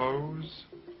 Impose?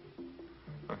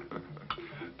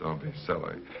 Don't be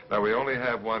silly. Now, we only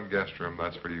have one guest room.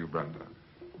 That's for you, Brenda.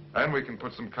 And we can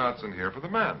put some cots in here for the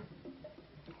men.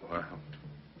 Well,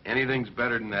 anything's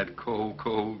better than that cold,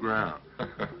 cold ground.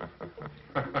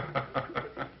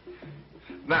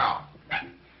 Now,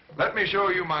 let me show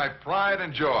you my pride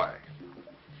and joy.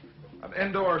 An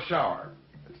indoor shower.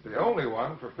 It's the only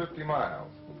one for 50 miles.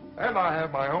 And I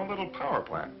have my own little power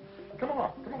plant. Come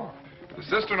along, come along. The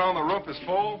cistern on the roof is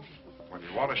full. When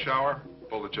you want a shower,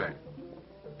 pull the chain.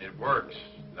 It works.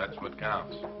 That's what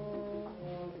counts.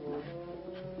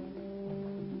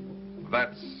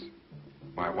 That's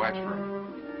my wife's room.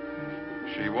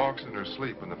 She walks in her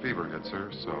sleep when the fever hits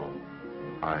her, so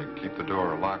I keep the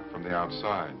door locked from the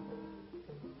outside.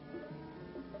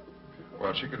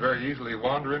 Well, she could very easily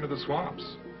wander into the swamps.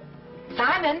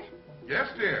 Simon, Yes,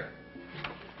 dear.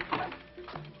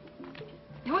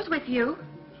 who's with you?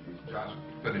 She's just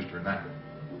finished her nap.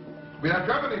 We have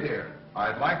company, dear.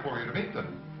 I'd like for you to meet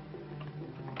them.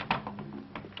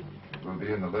 We'll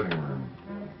be in the living room.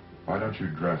 Why don't you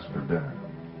dress for dinner?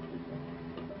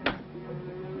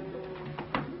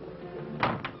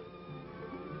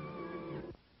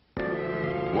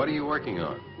 What are you working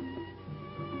on?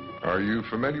 Are you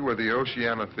familiar with the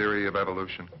Oceana theory of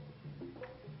evolution?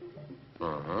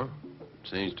 Uh-huh.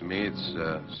 Seems to me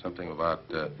it's something about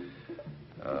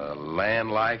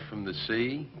land life from the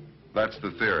sea. That's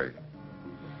the theory.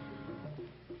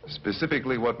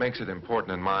 Specifically, what makes it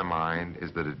important in my mind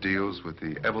is that it deals with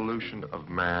the evolution of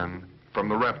man from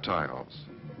the reptiles.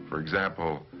 For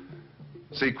example,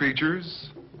 sea creatures,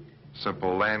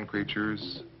 simple land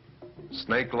creatures,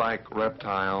 snake-like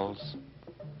reptiles,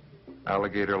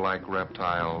 alligator-like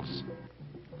reptiles,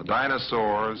 the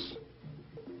dinosaurs,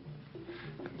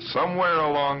 and somewhere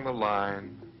along the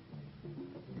line,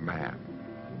 man.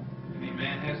 You mean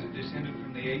man hasn't descended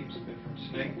from the apes, but from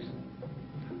snakes?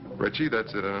 Richie,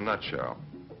 that's it in a nutshell.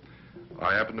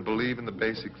 I happen to believe in the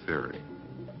basic theory.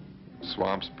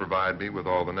 Swamps provide me with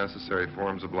all the necessary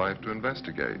forms of life to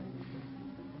investigate.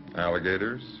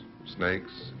 Alligators,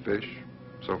 snakes, fish,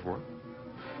 so forth.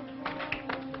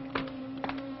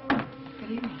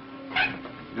 Good evening.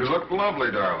 You look lovely,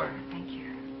 darling. Thank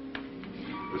you.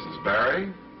 This is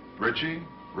Barry, Richie,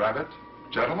 Rabbit,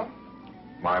 gentlemen,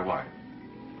 my wife.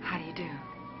 How do you do?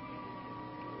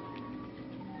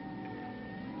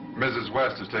 Mrs.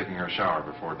 West is taking her shower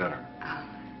before dinner.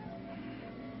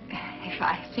 If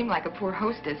I seem like a poor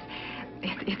hostess,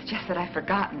 it's just that I've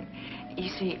forgotten. You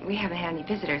see, we haven't had any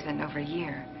visitors in over a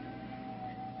year.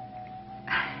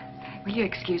 Will you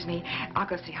excuse me? I'll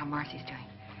go see how Marcy's doing.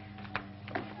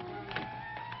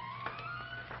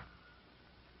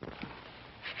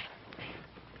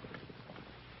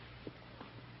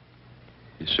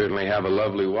 You certainly have a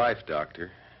lovely wife,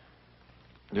 Doctor.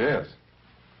 Yes.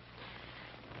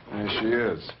 Yes, she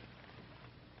is.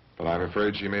 But I'm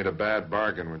afraid she made a bad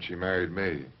bargain when she married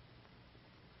me.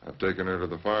 I've taken her to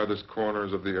the farthest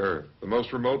corners of the earth, the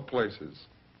most remote places,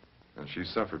 and she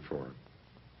suffered for it.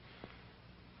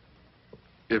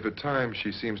 If at times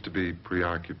she seems to be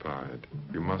preoccupied,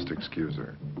 you must excuse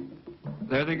her.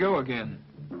 There they go again.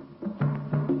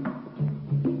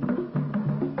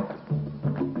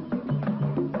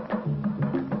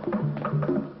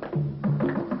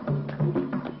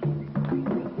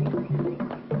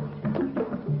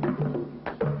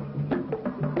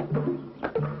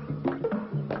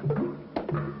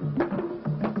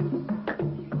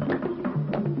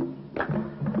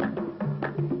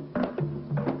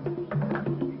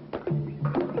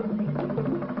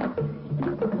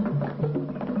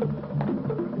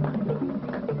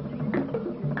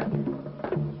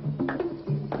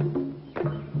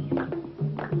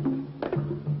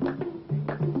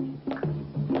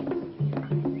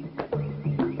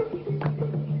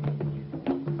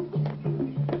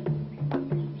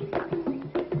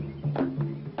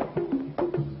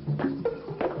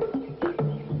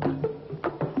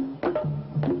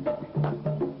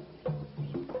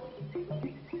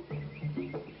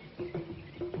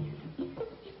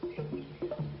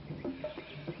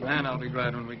 Man, I'll be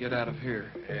glad when we get out of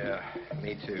here. Yeah,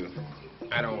 me too.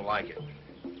 I don't like it.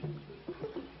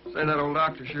 Say, that old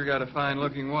doctor sure got a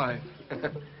fine-looking wife.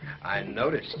 I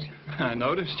noticed. I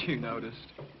noticed you noticed.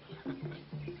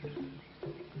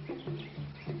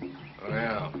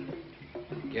 Well,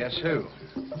 guess who?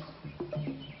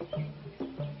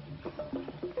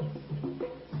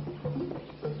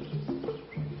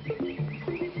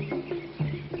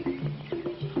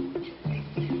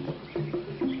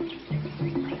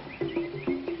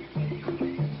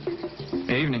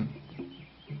 Evening.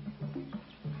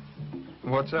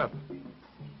 What's up?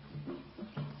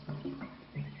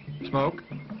 Smoke?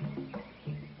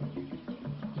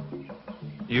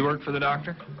 You work for the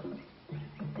doctor?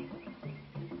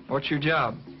 What's your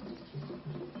job?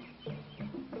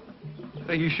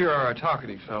 Say, you sure are a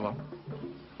talkative fellow.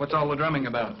 What's all the drumming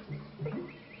about?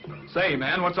 Say,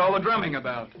 man, what's all the drumming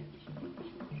about?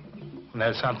 When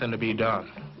there's something to be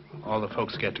done, all the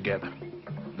folks get together.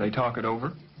 They talk it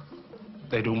over?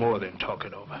 They do more than talk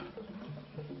it over.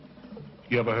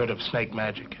 You ever heard of snake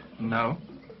magic? No.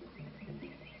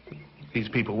 These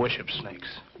people worship snakes.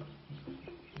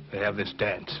 They have this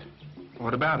dance.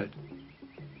 What about it?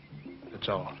 That's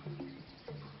all.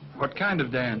 What kind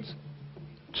of dance?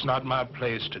 It's not my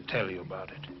place to tell you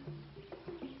about it.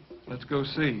 Let's go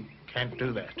see. Can't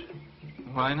do that.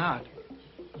 Why not?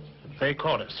 If they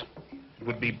caught us, it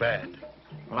would be bad.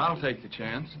 Well, I'll take the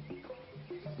chance.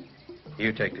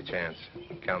 You take the chance.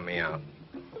 Count me out.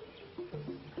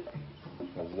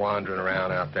 We're wandering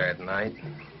around out there at night.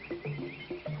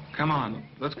 Come on,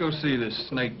 let's go see this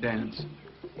snake dance.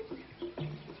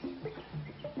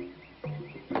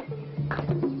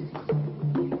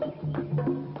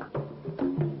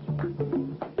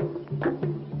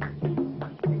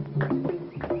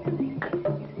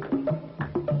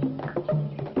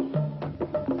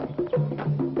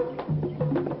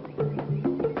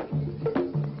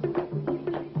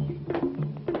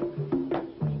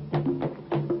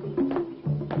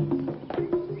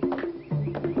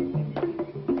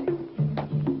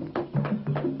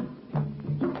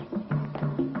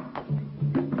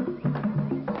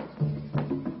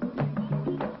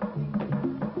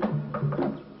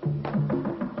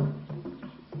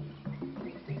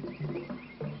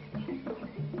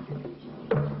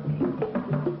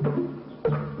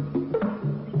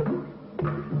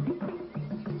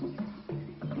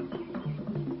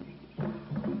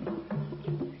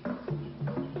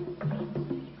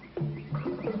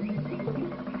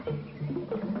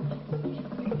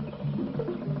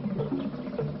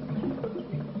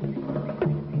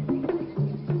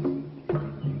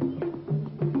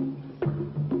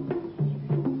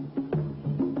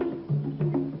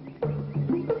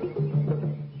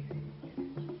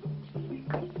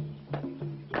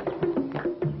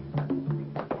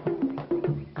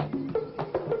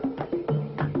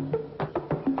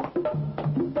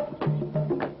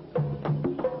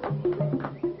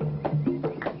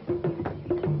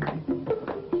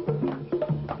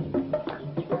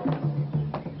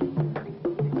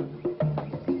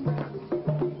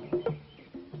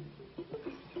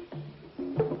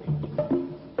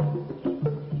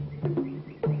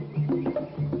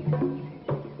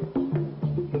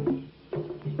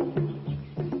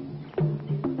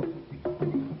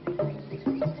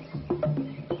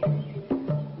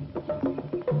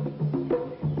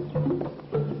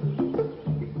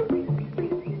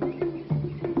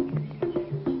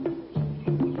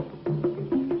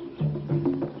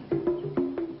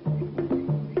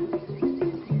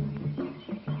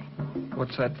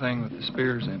 What's that thing with the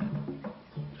spears in it?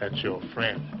 That's your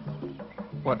friend,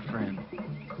 What friend?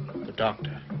 the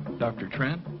doctor. Dr.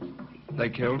 Trent? They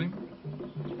killed him?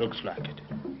 Looks like it.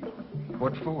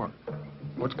 What for?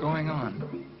 What's going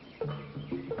on?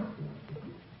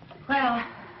 Well,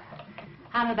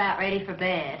 I'm about ready for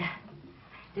bed.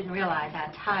 Didn't realize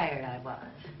how tired I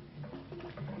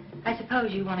was. I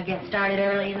suppose you want to get started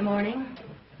early in the morning?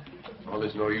 Well,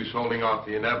 there's no use holding off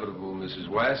the inevitable, Mrs.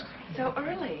 West. So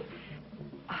early.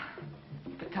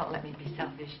 But don't let me be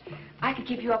selfish. I could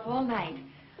keep you up all night.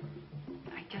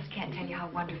 I just can't tell you how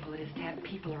wonderful it is to have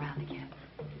people around again.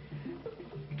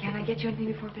 Can I get you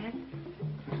anything before bed?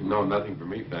 No, nothing for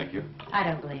me, thank you. I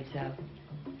don't believe so.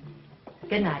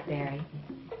 Good night, Barry.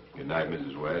 Good night,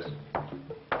 Mrs. West.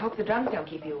 Hope the drums don't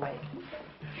keep you awake.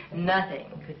 Nothing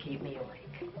could keep me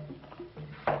awake.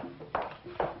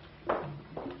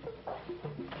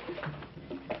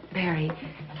 Barry,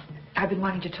 I've been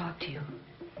wanting to talk to you.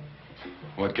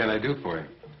 What can I do for you?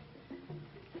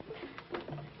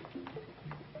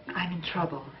 I'm in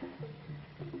trouble.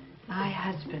 My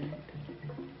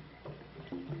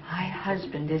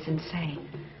husband is insane.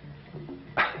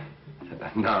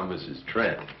 Now, Mrs.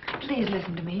 Trent. Please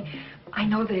listen to me. I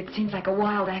know that it seems like a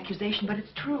wild accusation, but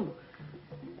it's true.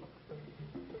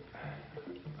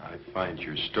 I find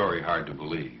your story hard to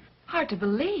believe. Hard to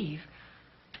believe.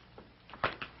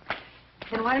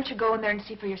 Then why don't you go in there and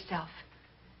see for yourself?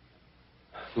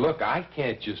 Look, I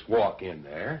can't just walk in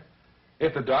there.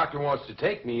 If the doctor wants to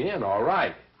take me in, all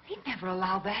right. He'd never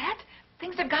allow that.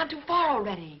 Things have gone too far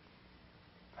already.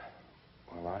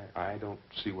 Well, I don't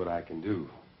see what I can do.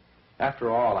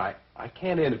 After all, I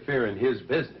can't interfere in his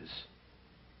business.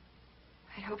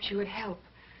 I'd hoped you would help.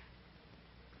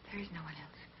 There is no one else.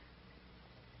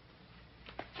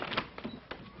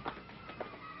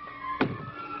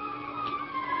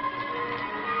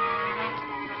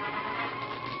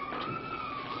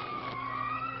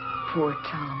 Poor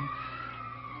Tom.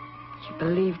 You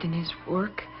believed in his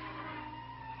work.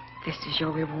 This is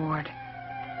your reward.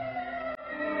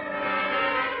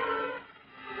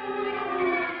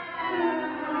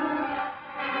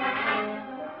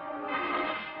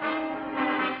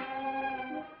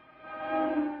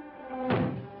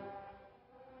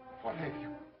 What have you?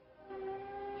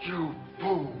 You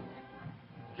fool.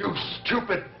 You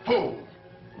stupid fool.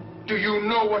 Do you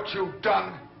know what you've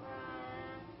done?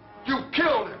 You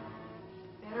killed him.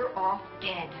 Better off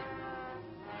dead.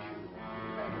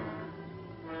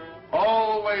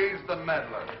 Always the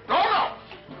meddler. Oh,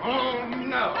 no! Oh,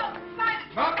 no!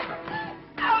 Not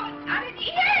I didn't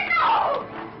hear no!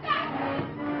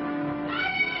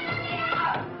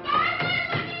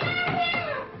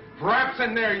 Perhaps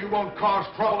in there you won't cause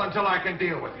trouble until I can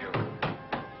deal with you.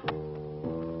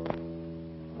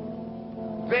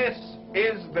 This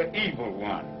is the evil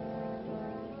one.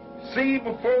 See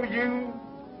before you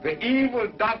the evil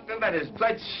doctor that is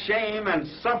such shame and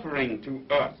suffering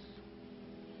to us.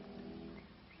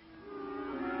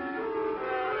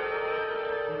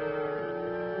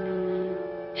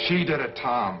 She did it,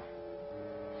 Tom.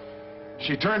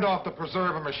 She turned off the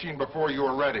preserver machine before you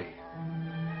were ready.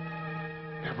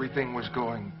 Everything was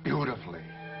going beautifully.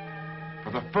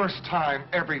 For the first time,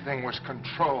 everything was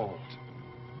controlled.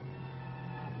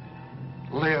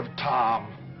 Live, Tom.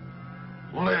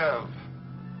 Live.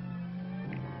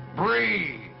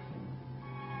 Breathe.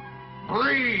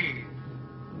 Breathe.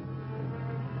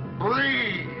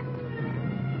 Breathe.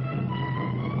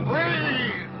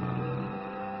 Breathe.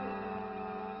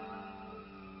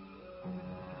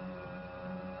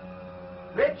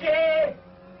 Richie!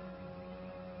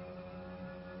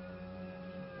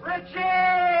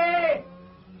 Richie!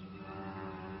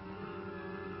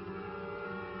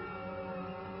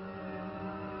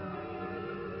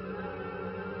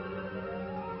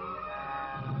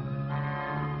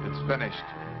 It's finished.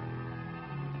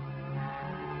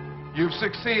 You've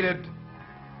succeeded.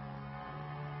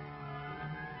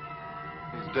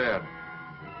 He's dead.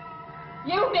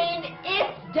 You mean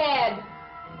it's dead?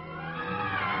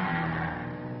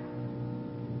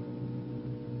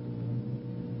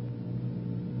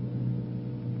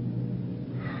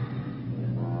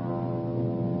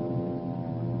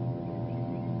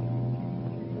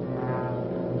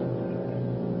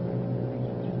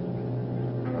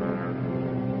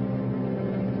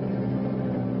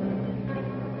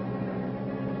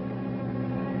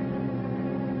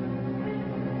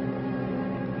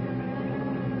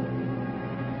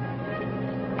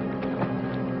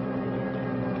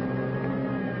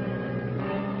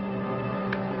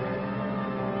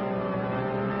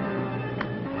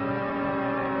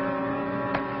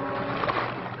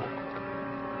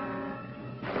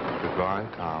 Goodbye,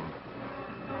 Tom.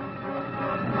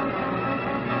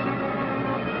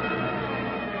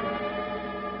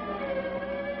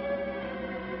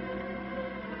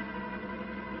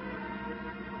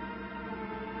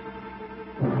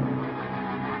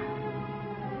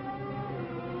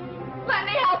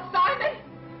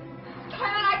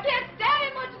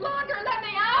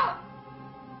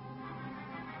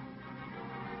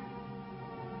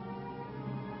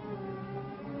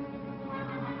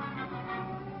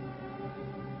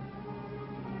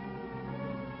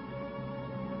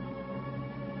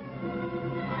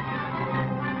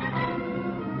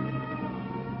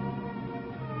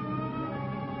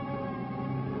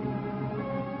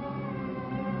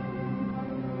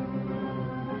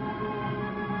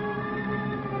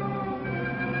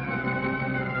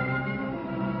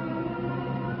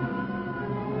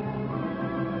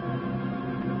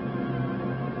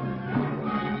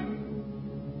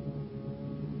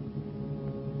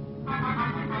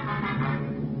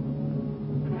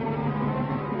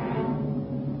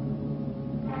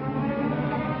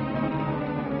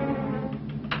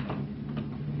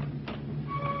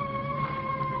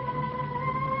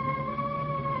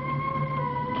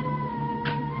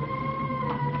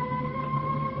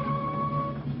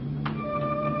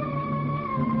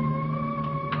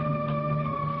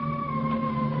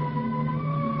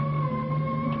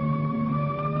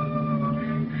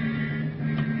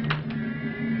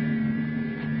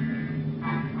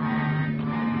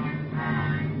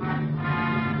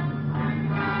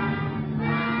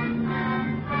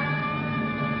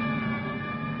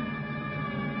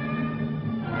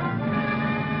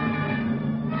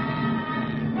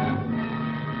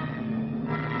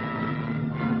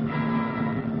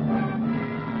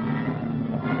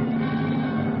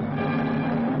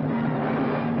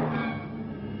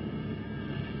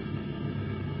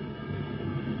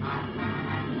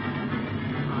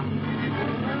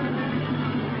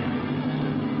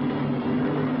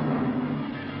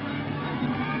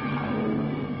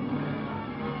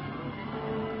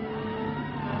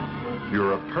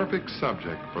 perfect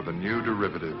subject for the new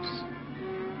derivatives.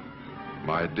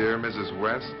 My dear Mrs.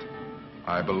 West,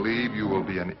 I believe you will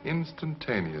be an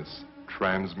instantaneous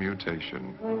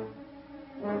transmutation.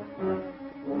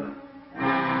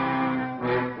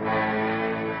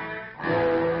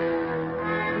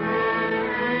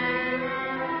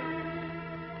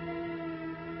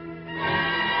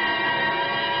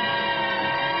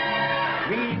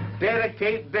 We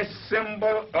dedicate this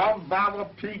symbol of our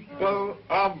people,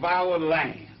 of our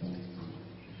land.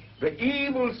 The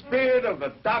evil spirit of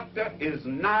the doctor is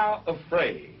now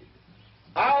afraid.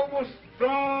 Our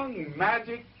strong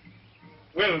magic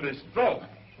will destroy.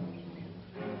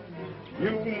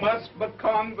 You must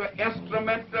become the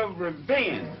instrument of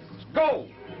revenge. Go.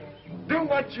 Do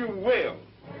what you will.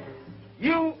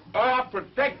 You are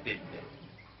protected.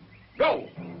 Go.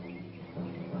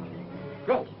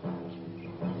 Go.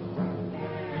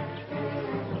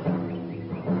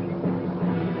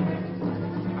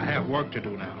 I have work to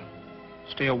do now.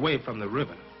 Stay away from the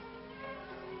river.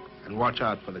 And watch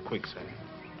out for the quicksand.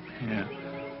 Yeah.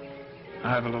 I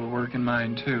have a little work in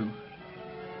mind, too.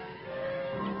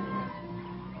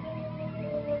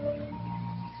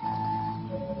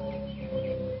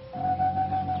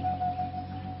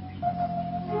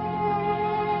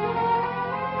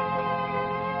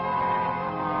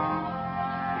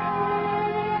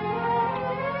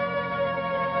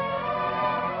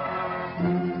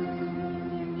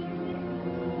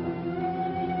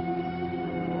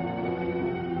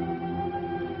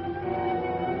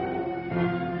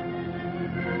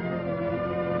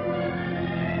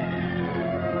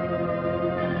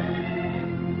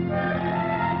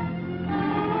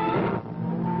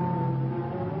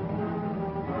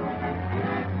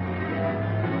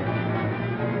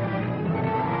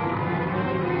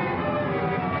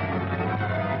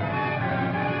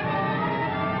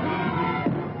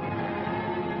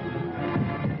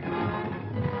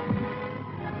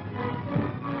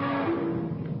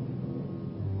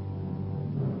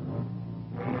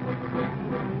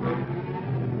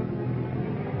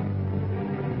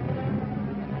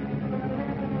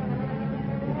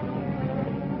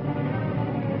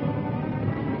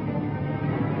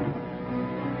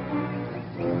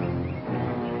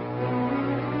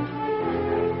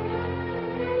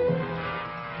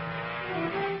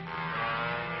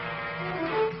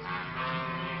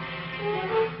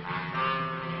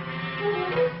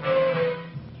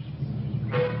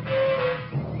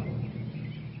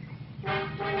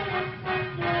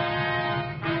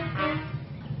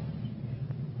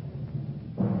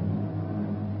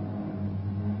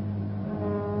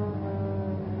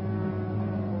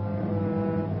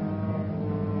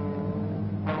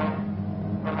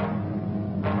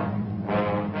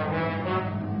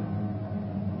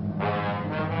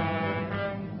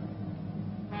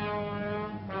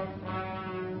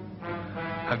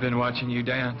 I've been watching you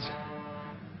dance.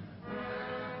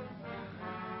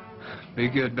 Be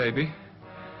good, baby.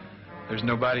 There's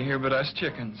nobody here but us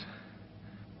chickens.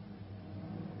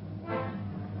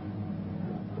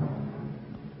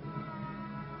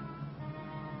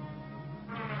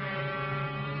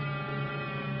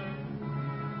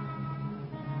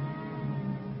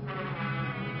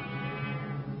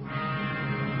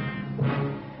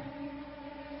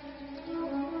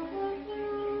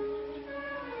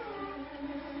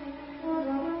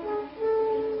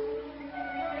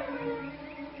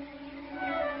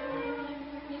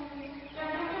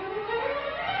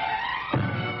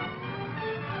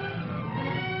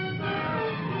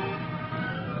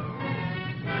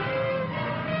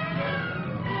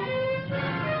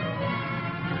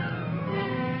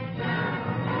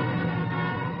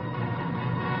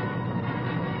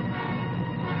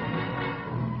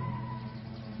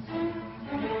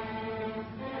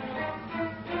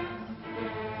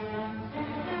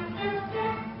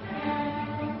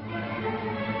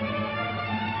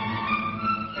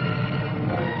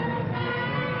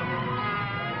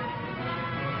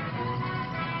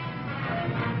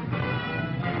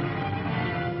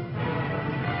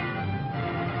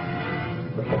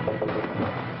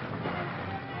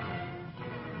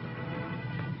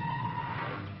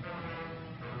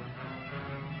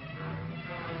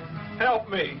 Help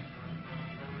me.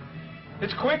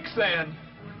 It's quicksand.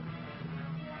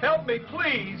 Help me,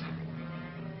 please.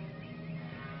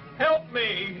 Help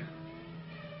me.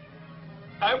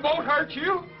 I won't hurt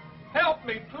you. Help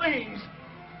me, please.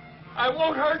 I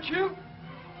won't hurt you.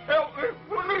 Help me,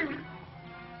 please.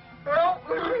 Help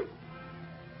me.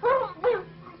 Help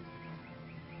me.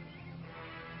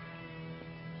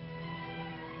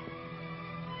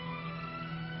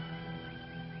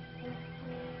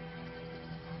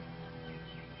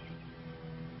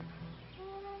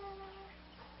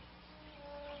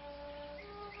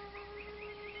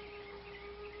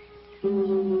 Simon?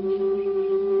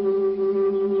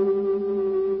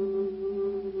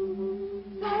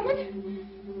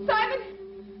 Simon?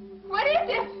 What is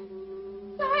it?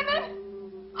 Simon?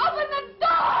 Open the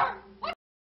door! What?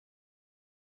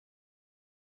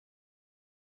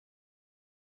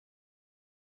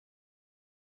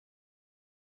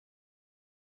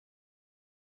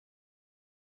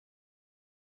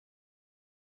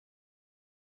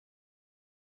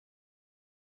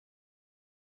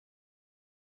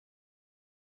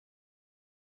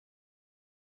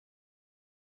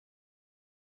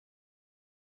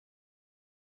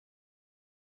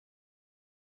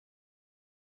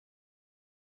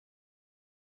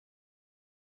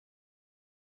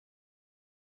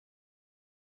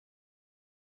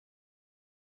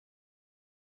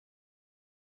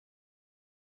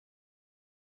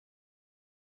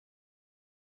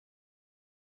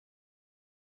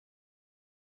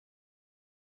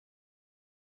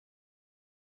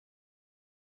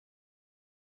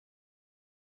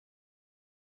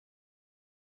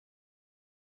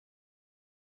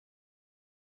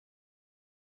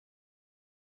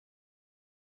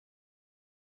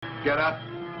 Get up.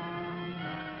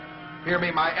 Hear me,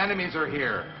 my enemies are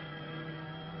here.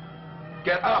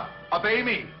 Get up. Obey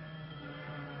me.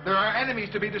 There are enemies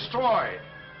to be destroyed.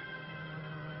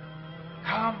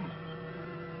 Come.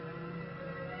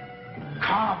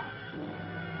 Come.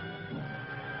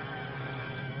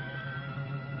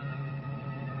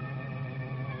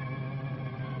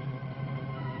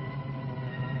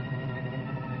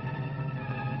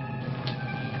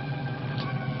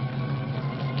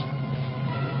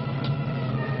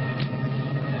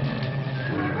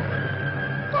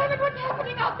 Simon, what's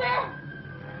happening out there?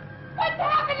 What's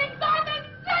happening, Simon?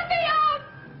 Let me out!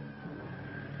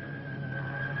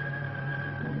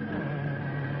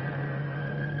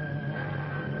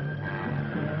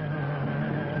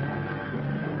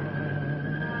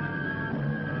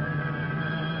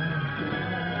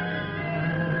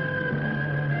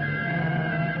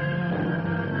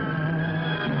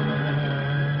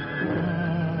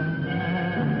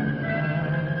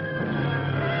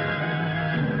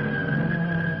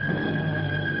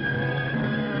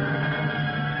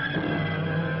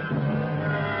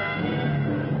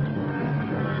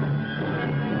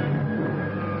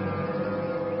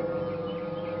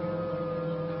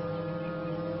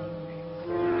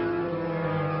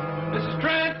 Mrs.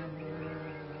 Trent!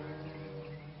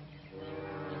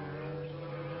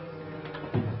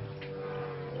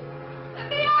 Let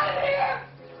me out of here!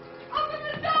 Open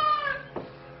the door!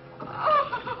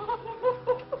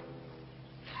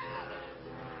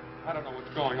 I don't know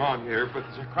what's going on here, but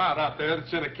there's a crowd out there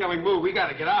that's in a killing mood. We got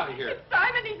to get out of here.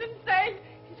 Simon, he's insane.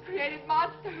 He's created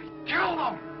monsters. Kill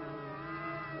them!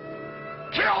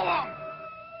 Kill them!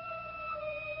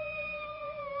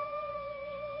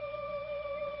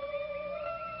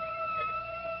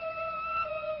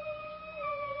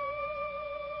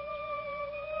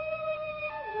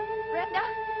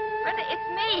 Brenda, it's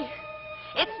me.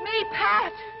 It's me,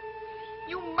 Pat.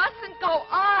 You mustn't go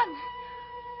on.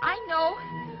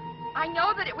 I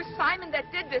know that it was Simon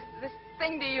that did this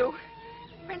thing to you.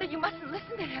 Brenda, you mustn't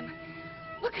listen to him.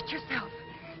 Look at yourself.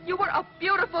 You were a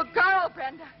beautiful girl,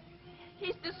 Brenda.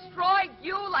 He's destroyed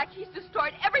you like he's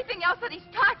destroyed everything else that he's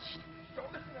touched.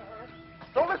 Don't listen to her.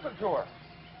 Don't listen to her.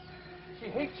 She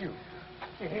hates you.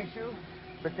 She hates you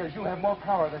because you have more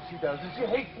power than she does, and she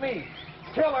hates me.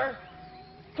 Kill her.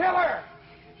 Kill her.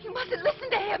 You mustn't listen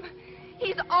to him.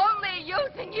 He's only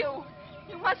using you.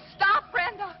 You must stop,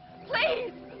 Brenda.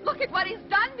 Please. Look at what he's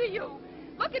done to you.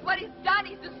 Look at what he's done.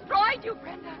 He's destroyed you,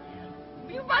 Brenda.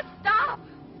 You must stop.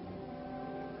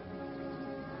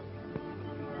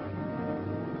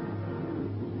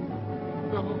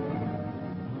 No.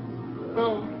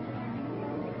 No.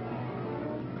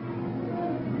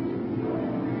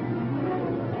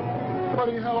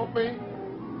 Somebody help me.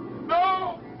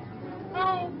 No.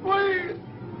 No, please.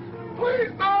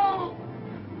 Please, no.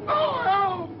 No,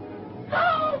 help.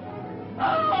 Help.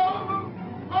 Help.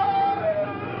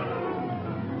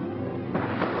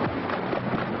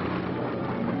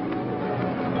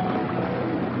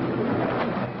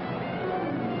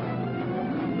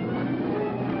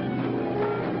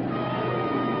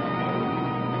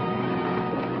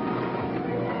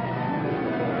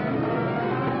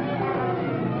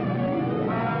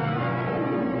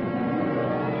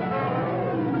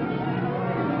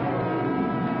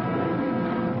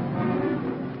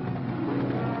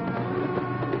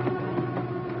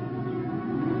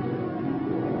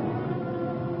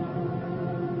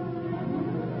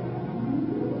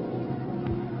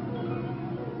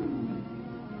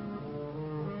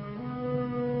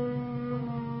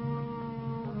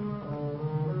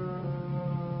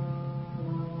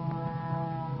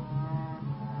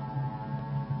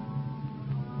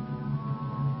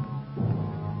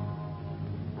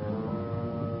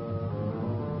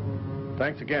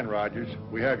 Thanks again, Rogers.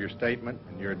 We have your statement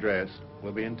and your address.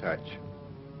 We'll be in touch.